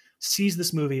that sees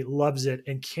this movie, loves it,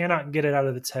 and cannot get it out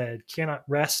of its head, cannot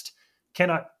rest,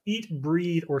 cannot eat,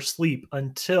 breathe, or sleep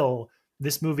until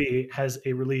this movie has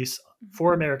a release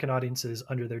for American audiences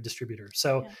under their distributor.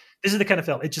 So this is the kind of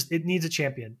film, it needs a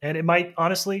champion. And it might,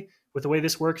 honestly, with the way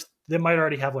this works, they might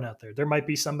already have one out there. There might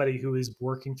be somebody who is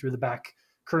working through the back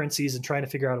currencies and trying to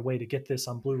figure out a way to get this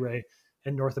on Blu-ray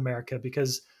in North America,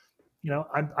 because, you know,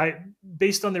 I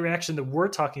based on the reaction that we're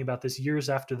talking about this years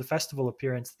after the festival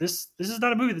appearance, this is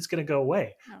not a movie that's going to go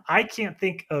away. No. I can't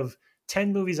think of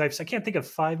 10 movies I can't think of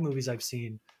 5 movies I've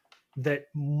seen that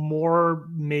more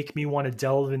make me want to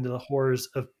delve into the horrors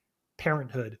of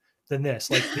parenthood than this.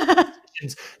 Like,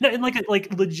 no, and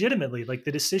like legitimately, like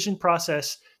the decision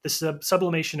process, the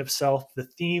sublimation of self, the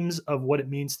themes of what it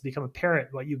means to become a parent,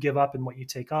 what you give up and what you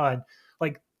take on.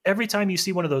 Like every time you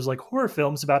see one of those like horror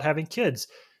films about having kids,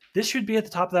 this should be at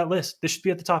the top of that list. This should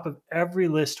be at the top of every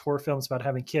list, horror films about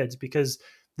having kids, because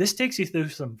this takes you through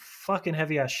some fucking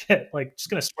heavy ass shit. Like, just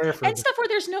gonna swear for and stuff where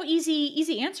there's no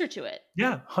easy answer to it.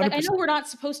 Yeah, 100%. Like, I know we're not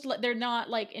supposed to. They're not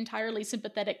like entirely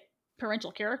sympathetic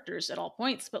parental characters at all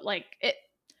points, but like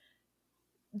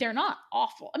they're not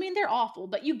awful. I mean, they're awful,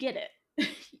 but you get it.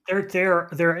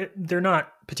 they're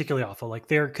not particularly awful. Like,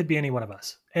 there could be any one of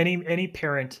us, any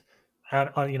parent,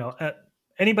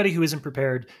 anybody who isn't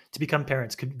prepared to become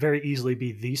parents could very easily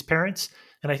be these parents.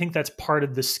 And I think that's part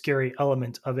of the scary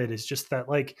element of it, is just that,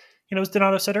 like, you know, as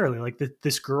Donato said earlier, like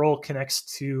this girl connects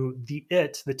to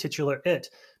the titular it,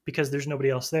 because there's nobody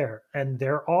else there. And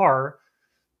there are,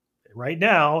 right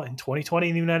now in 2020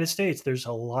 in the United States, there's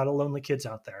a lot of lonely kids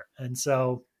out there. And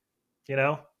so, you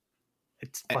know,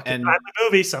 it's fucking time the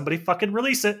movie. Somebody fucking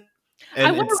release it.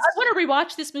 I want to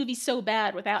rewatch this movie so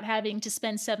bad without having to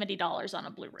spend $70 on a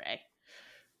Blu-ray.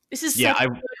 This is such a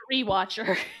good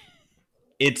rewatcher.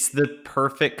 It's the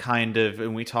perfect kind of,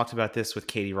 and we talked about this with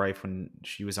Katie Reif when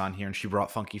she was on here, and she brought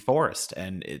Funky Forest,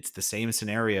 and it's the same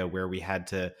scenario where we had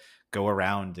to go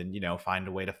around and, you know, find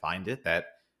a way to find it that,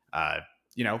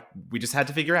 you know, we just had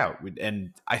to figure out.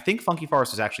 And I think Funky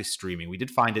Forest was actually streaming. We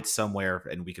did find it somewhere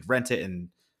and we could rent it and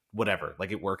whatever,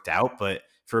 like it worked out. But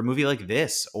for a movie like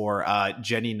this, or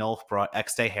Jenny Nolf brought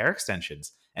X-Day hair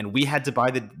extensions, and we had to buy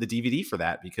the DVD for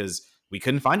that because we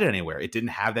couldn't find it anywhere. It didn't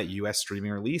have that US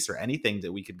streaming release or anything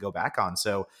that we could go back on.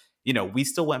 So, you know, we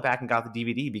still went back and got the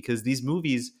DVD because these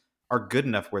movies are good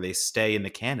enough where they stay in the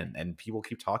canon and people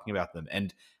keep talking about them.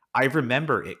 And I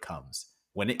remember It Comes.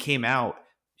 When it came out,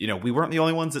 you know, we weren't the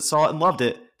only ones that saw it and loved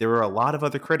it. There were a lot of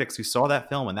other critics who saw that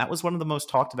film, and that was one of the most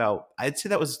talked about. I'd say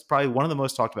that was probably one of the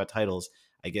most talked about titles,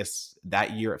 I guess,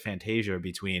 that year at Fantasia.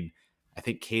 Between, I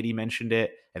think Katie mentioned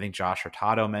it, I think Josh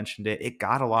Hurtado mentioned it. It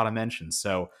got a lot of mentions.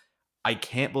 So I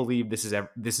can't believe this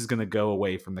is going to go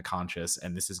away from the conscious,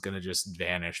 and this is going to just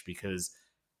vanish, because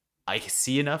I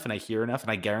see enough and I hear enough,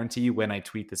 and I guarantee you when I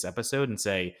tweet this episode and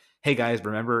say, hey guys,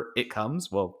 remember It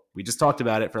Comes? Well, we just talked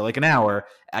about it for like an hour.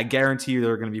 I guarantee you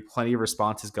there are going to be plenty of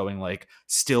responses going like,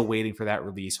 still waiting for that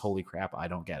release. Holy crap, I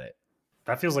don't get it.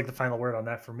 That feels like the final word on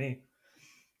that for me.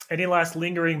 Any last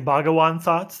lingering Bhagawan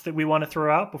thoughts that we want to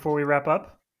throw out before we wrap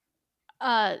up?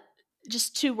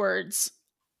 Just 2 words: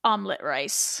 omelet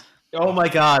rice. Oh my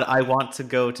god, I want to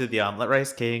go to the Omelet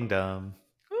Rice Kingdom.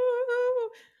 Woo! You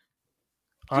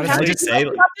Can have I Honestly, to, just say, you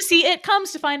have to see It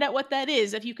Comes to find out what that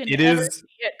is. If you can it ever is, see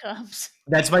It Comes.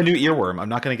 that's my new earworm. I'm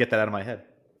not going to get that out of my head.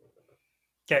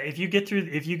 yeah, if you get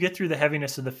through the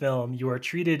heaviness of the film, you are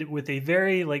treated with a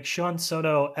very like Sean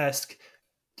Sono-esque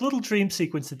little dream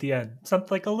sequence at the end. Something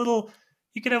like a little,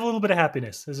 you can have a little bit of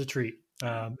happiness as a treat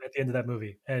at the end of that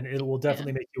movie, and it will Yeah.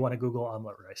 definitely make you want to Google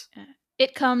omelet rice. Yeah.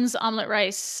 It Comes omelet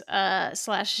rice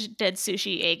slash dead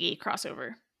sushi eggy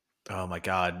crossover. Oh my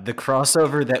god, the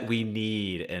crossover that we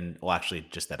need, and well, actually,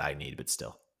 just that I need, but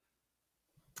still.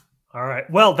 All right.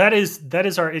 Well, that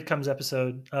is our It Comes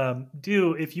episode.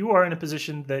 If you are in a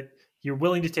position that you're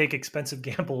willing to take expensive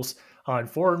gambles on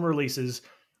foreign releases,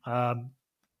 um,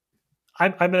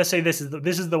 I'm going to say this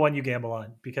is the one you gamble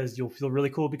on because you'll feel really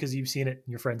cool because you've seen it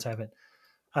and your friends haven't.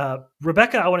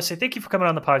 Rebecca, I want to say thank you for coming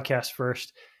on the podcast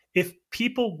first. If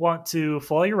people want to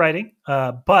follow your writing,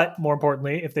 but more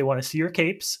importantly, if they want to see your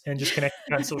capes and just connect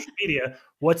on social media,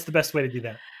 what's the best way to do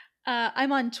that?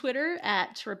 I'm on Twitter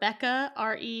at Rebecca,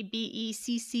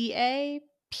 RebeccaPahle.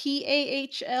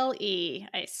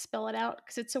 I spell it out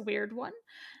because it's a weird one.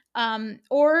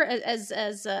 Or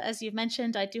as you've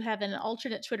mentioned, I do have an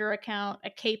alternate Twitter account,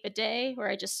 a cape a day, where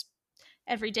I just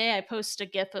every day I post a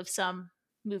GIF of some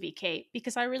movie cape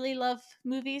because I really love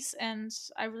movies and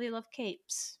I really love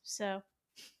capes. So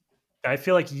I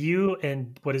feel like you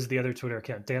and what is the other Twitter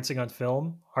account, Dancing on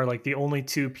Film, are like the only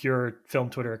two pure film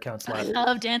Twitter accounts I left.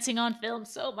 love Dancing on Film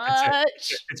so That's it.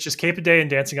 much. It's just Cape a Day and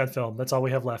Dancing on Film. That's all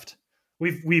we have left.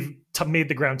 We've made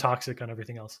the ground toxic on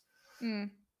everything else.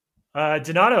 Mm.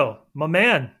 Donato, my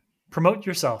man, promote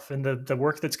yourself and the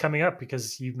work that's coming up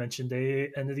because you mentioned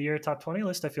a end of the year top 20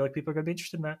 list. I feel like people are going to be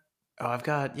interested in that. Oh, I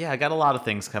got a lot of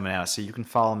things coming out. So you can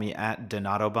follow me at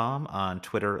DonatoBomb on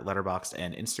Twitter, Letterboxd,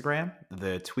 and Instagram.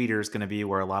 The tweeter is going to be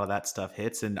where a lot of that stuff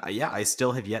hits. And I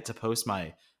still have yet to post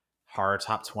my horror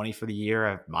top 20 for the year.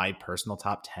 I have my personal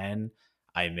top 10.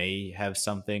 I may have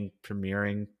something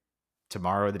premiering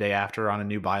tomorrow or the day after on a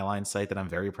new Byline site that I'm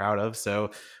very proud of.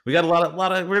 So we got a lot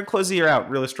of we're gonna close the year out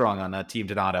really strong on Team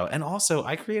Donato. And also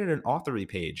I created an Authory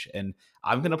page, and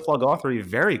I'm gonna plug Authory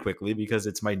very quickly because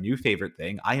it's my new favorite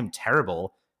thing. I am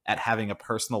terrible at having a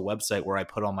personal website where I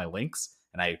put all my links,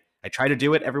 and I try to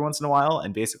do it every once in a while,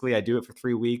 and basically I do it for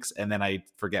 3 weeks and then I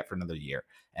forget for another year.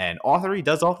 And Authory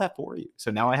does all that for you.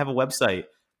 So now I have a website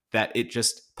that it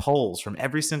just pulls from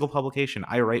every single publication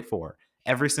I write for.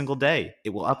 Every single day,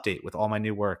 it will update with all my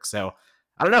new work. So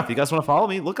I don't know if you guys want to follow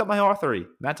me, look up my Authory,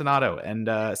 Matt Donato, and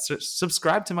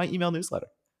subscribe to my email newsletter.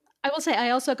 I will say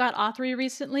I also got Authory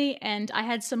recently, and I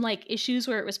had some like issues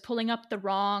where it was pulling up the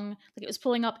wrong, like it was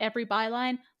pulling up every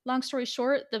byline. Long story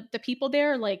short, the people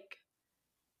there, like,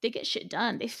 they get shit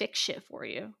done. They fix shit for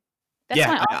you. That's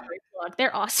my Authory plug.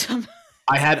 They're awesome.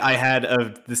 I had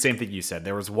the same thing you said.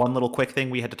 There was one little quick thing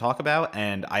we had to talk about,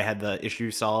 and I had the issue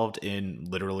solved in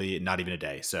literally not even a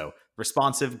day. So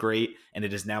responsive, great, and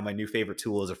it is now my new favorite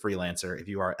tool as a freelancer. If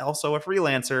you are also a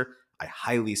freelancer, I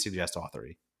highly suggest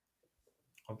Authory.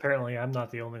 Apparently, I'm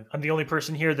the only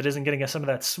person here that isn't getting some of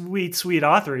that sweet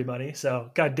Authory money.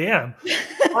 So, goddamn.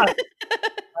 But,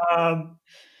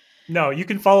 no, you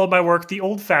can follow my work the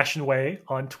old-fashioned way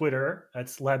on Twitter.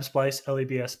 That's Labsplice,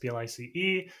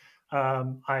 LABSPLICE.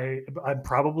 I'm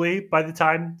probably, by the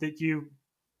time that you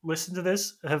listen to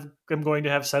this, I'm going to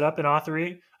have set up an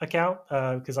Authory account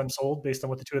because I'm sold based on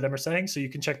what the two of them are saying. So you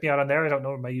can check me out on there. I don't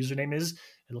know what my username is.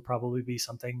 It'll probably be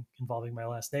something involving my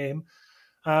last name.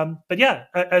 But yeah,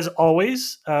 as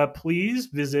always, please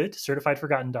visit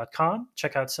certifiedforgotten.com.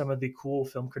 Check out some of the cool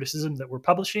film criticism that we're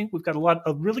publishing. We've got a lot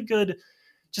of really good,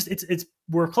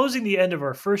 we're closing the end of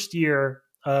our first year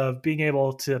of being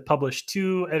able to publish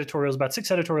 2 editorials, about 6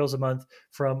 editorials a month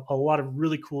from a lot of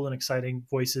really cool and exciting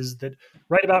voices that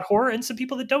write about horror and some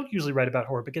people that don't usually write about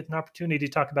horror, but get an opportunity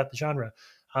to talk about the genre.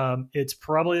 It's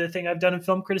probably the thing I've done in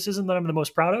film criticism that I'm the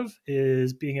most proud of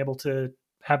is being able to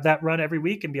have that run every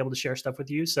week and be able to share stuff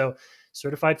with you. So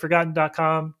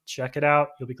certifiedforgotten.com, check it out.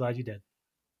 You'll be glad you did.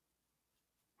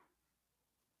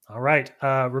 All right.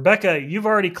 Rebecca, you've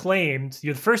already claimed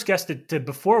you're the first guest to,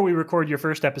 before we record your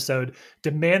first episode,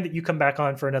 demand that you come back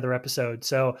on for another episode.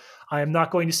 So I am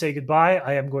not going to say goodbye.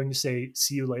 I am going to say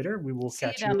see you later. We will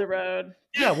catch you down the road.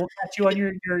 Yeah, we'll catch you on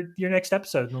your next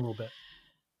episode in a little bit.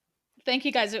 Thank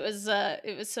you guys. It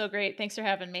was so great. Thanks for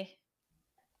having me.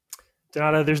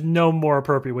 Donato, there's no more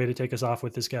appropriate way to take us off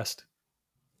with this guest.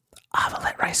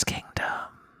 Omelet Rice Kingdom.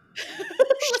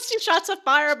 Let's do shots of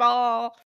Fireball.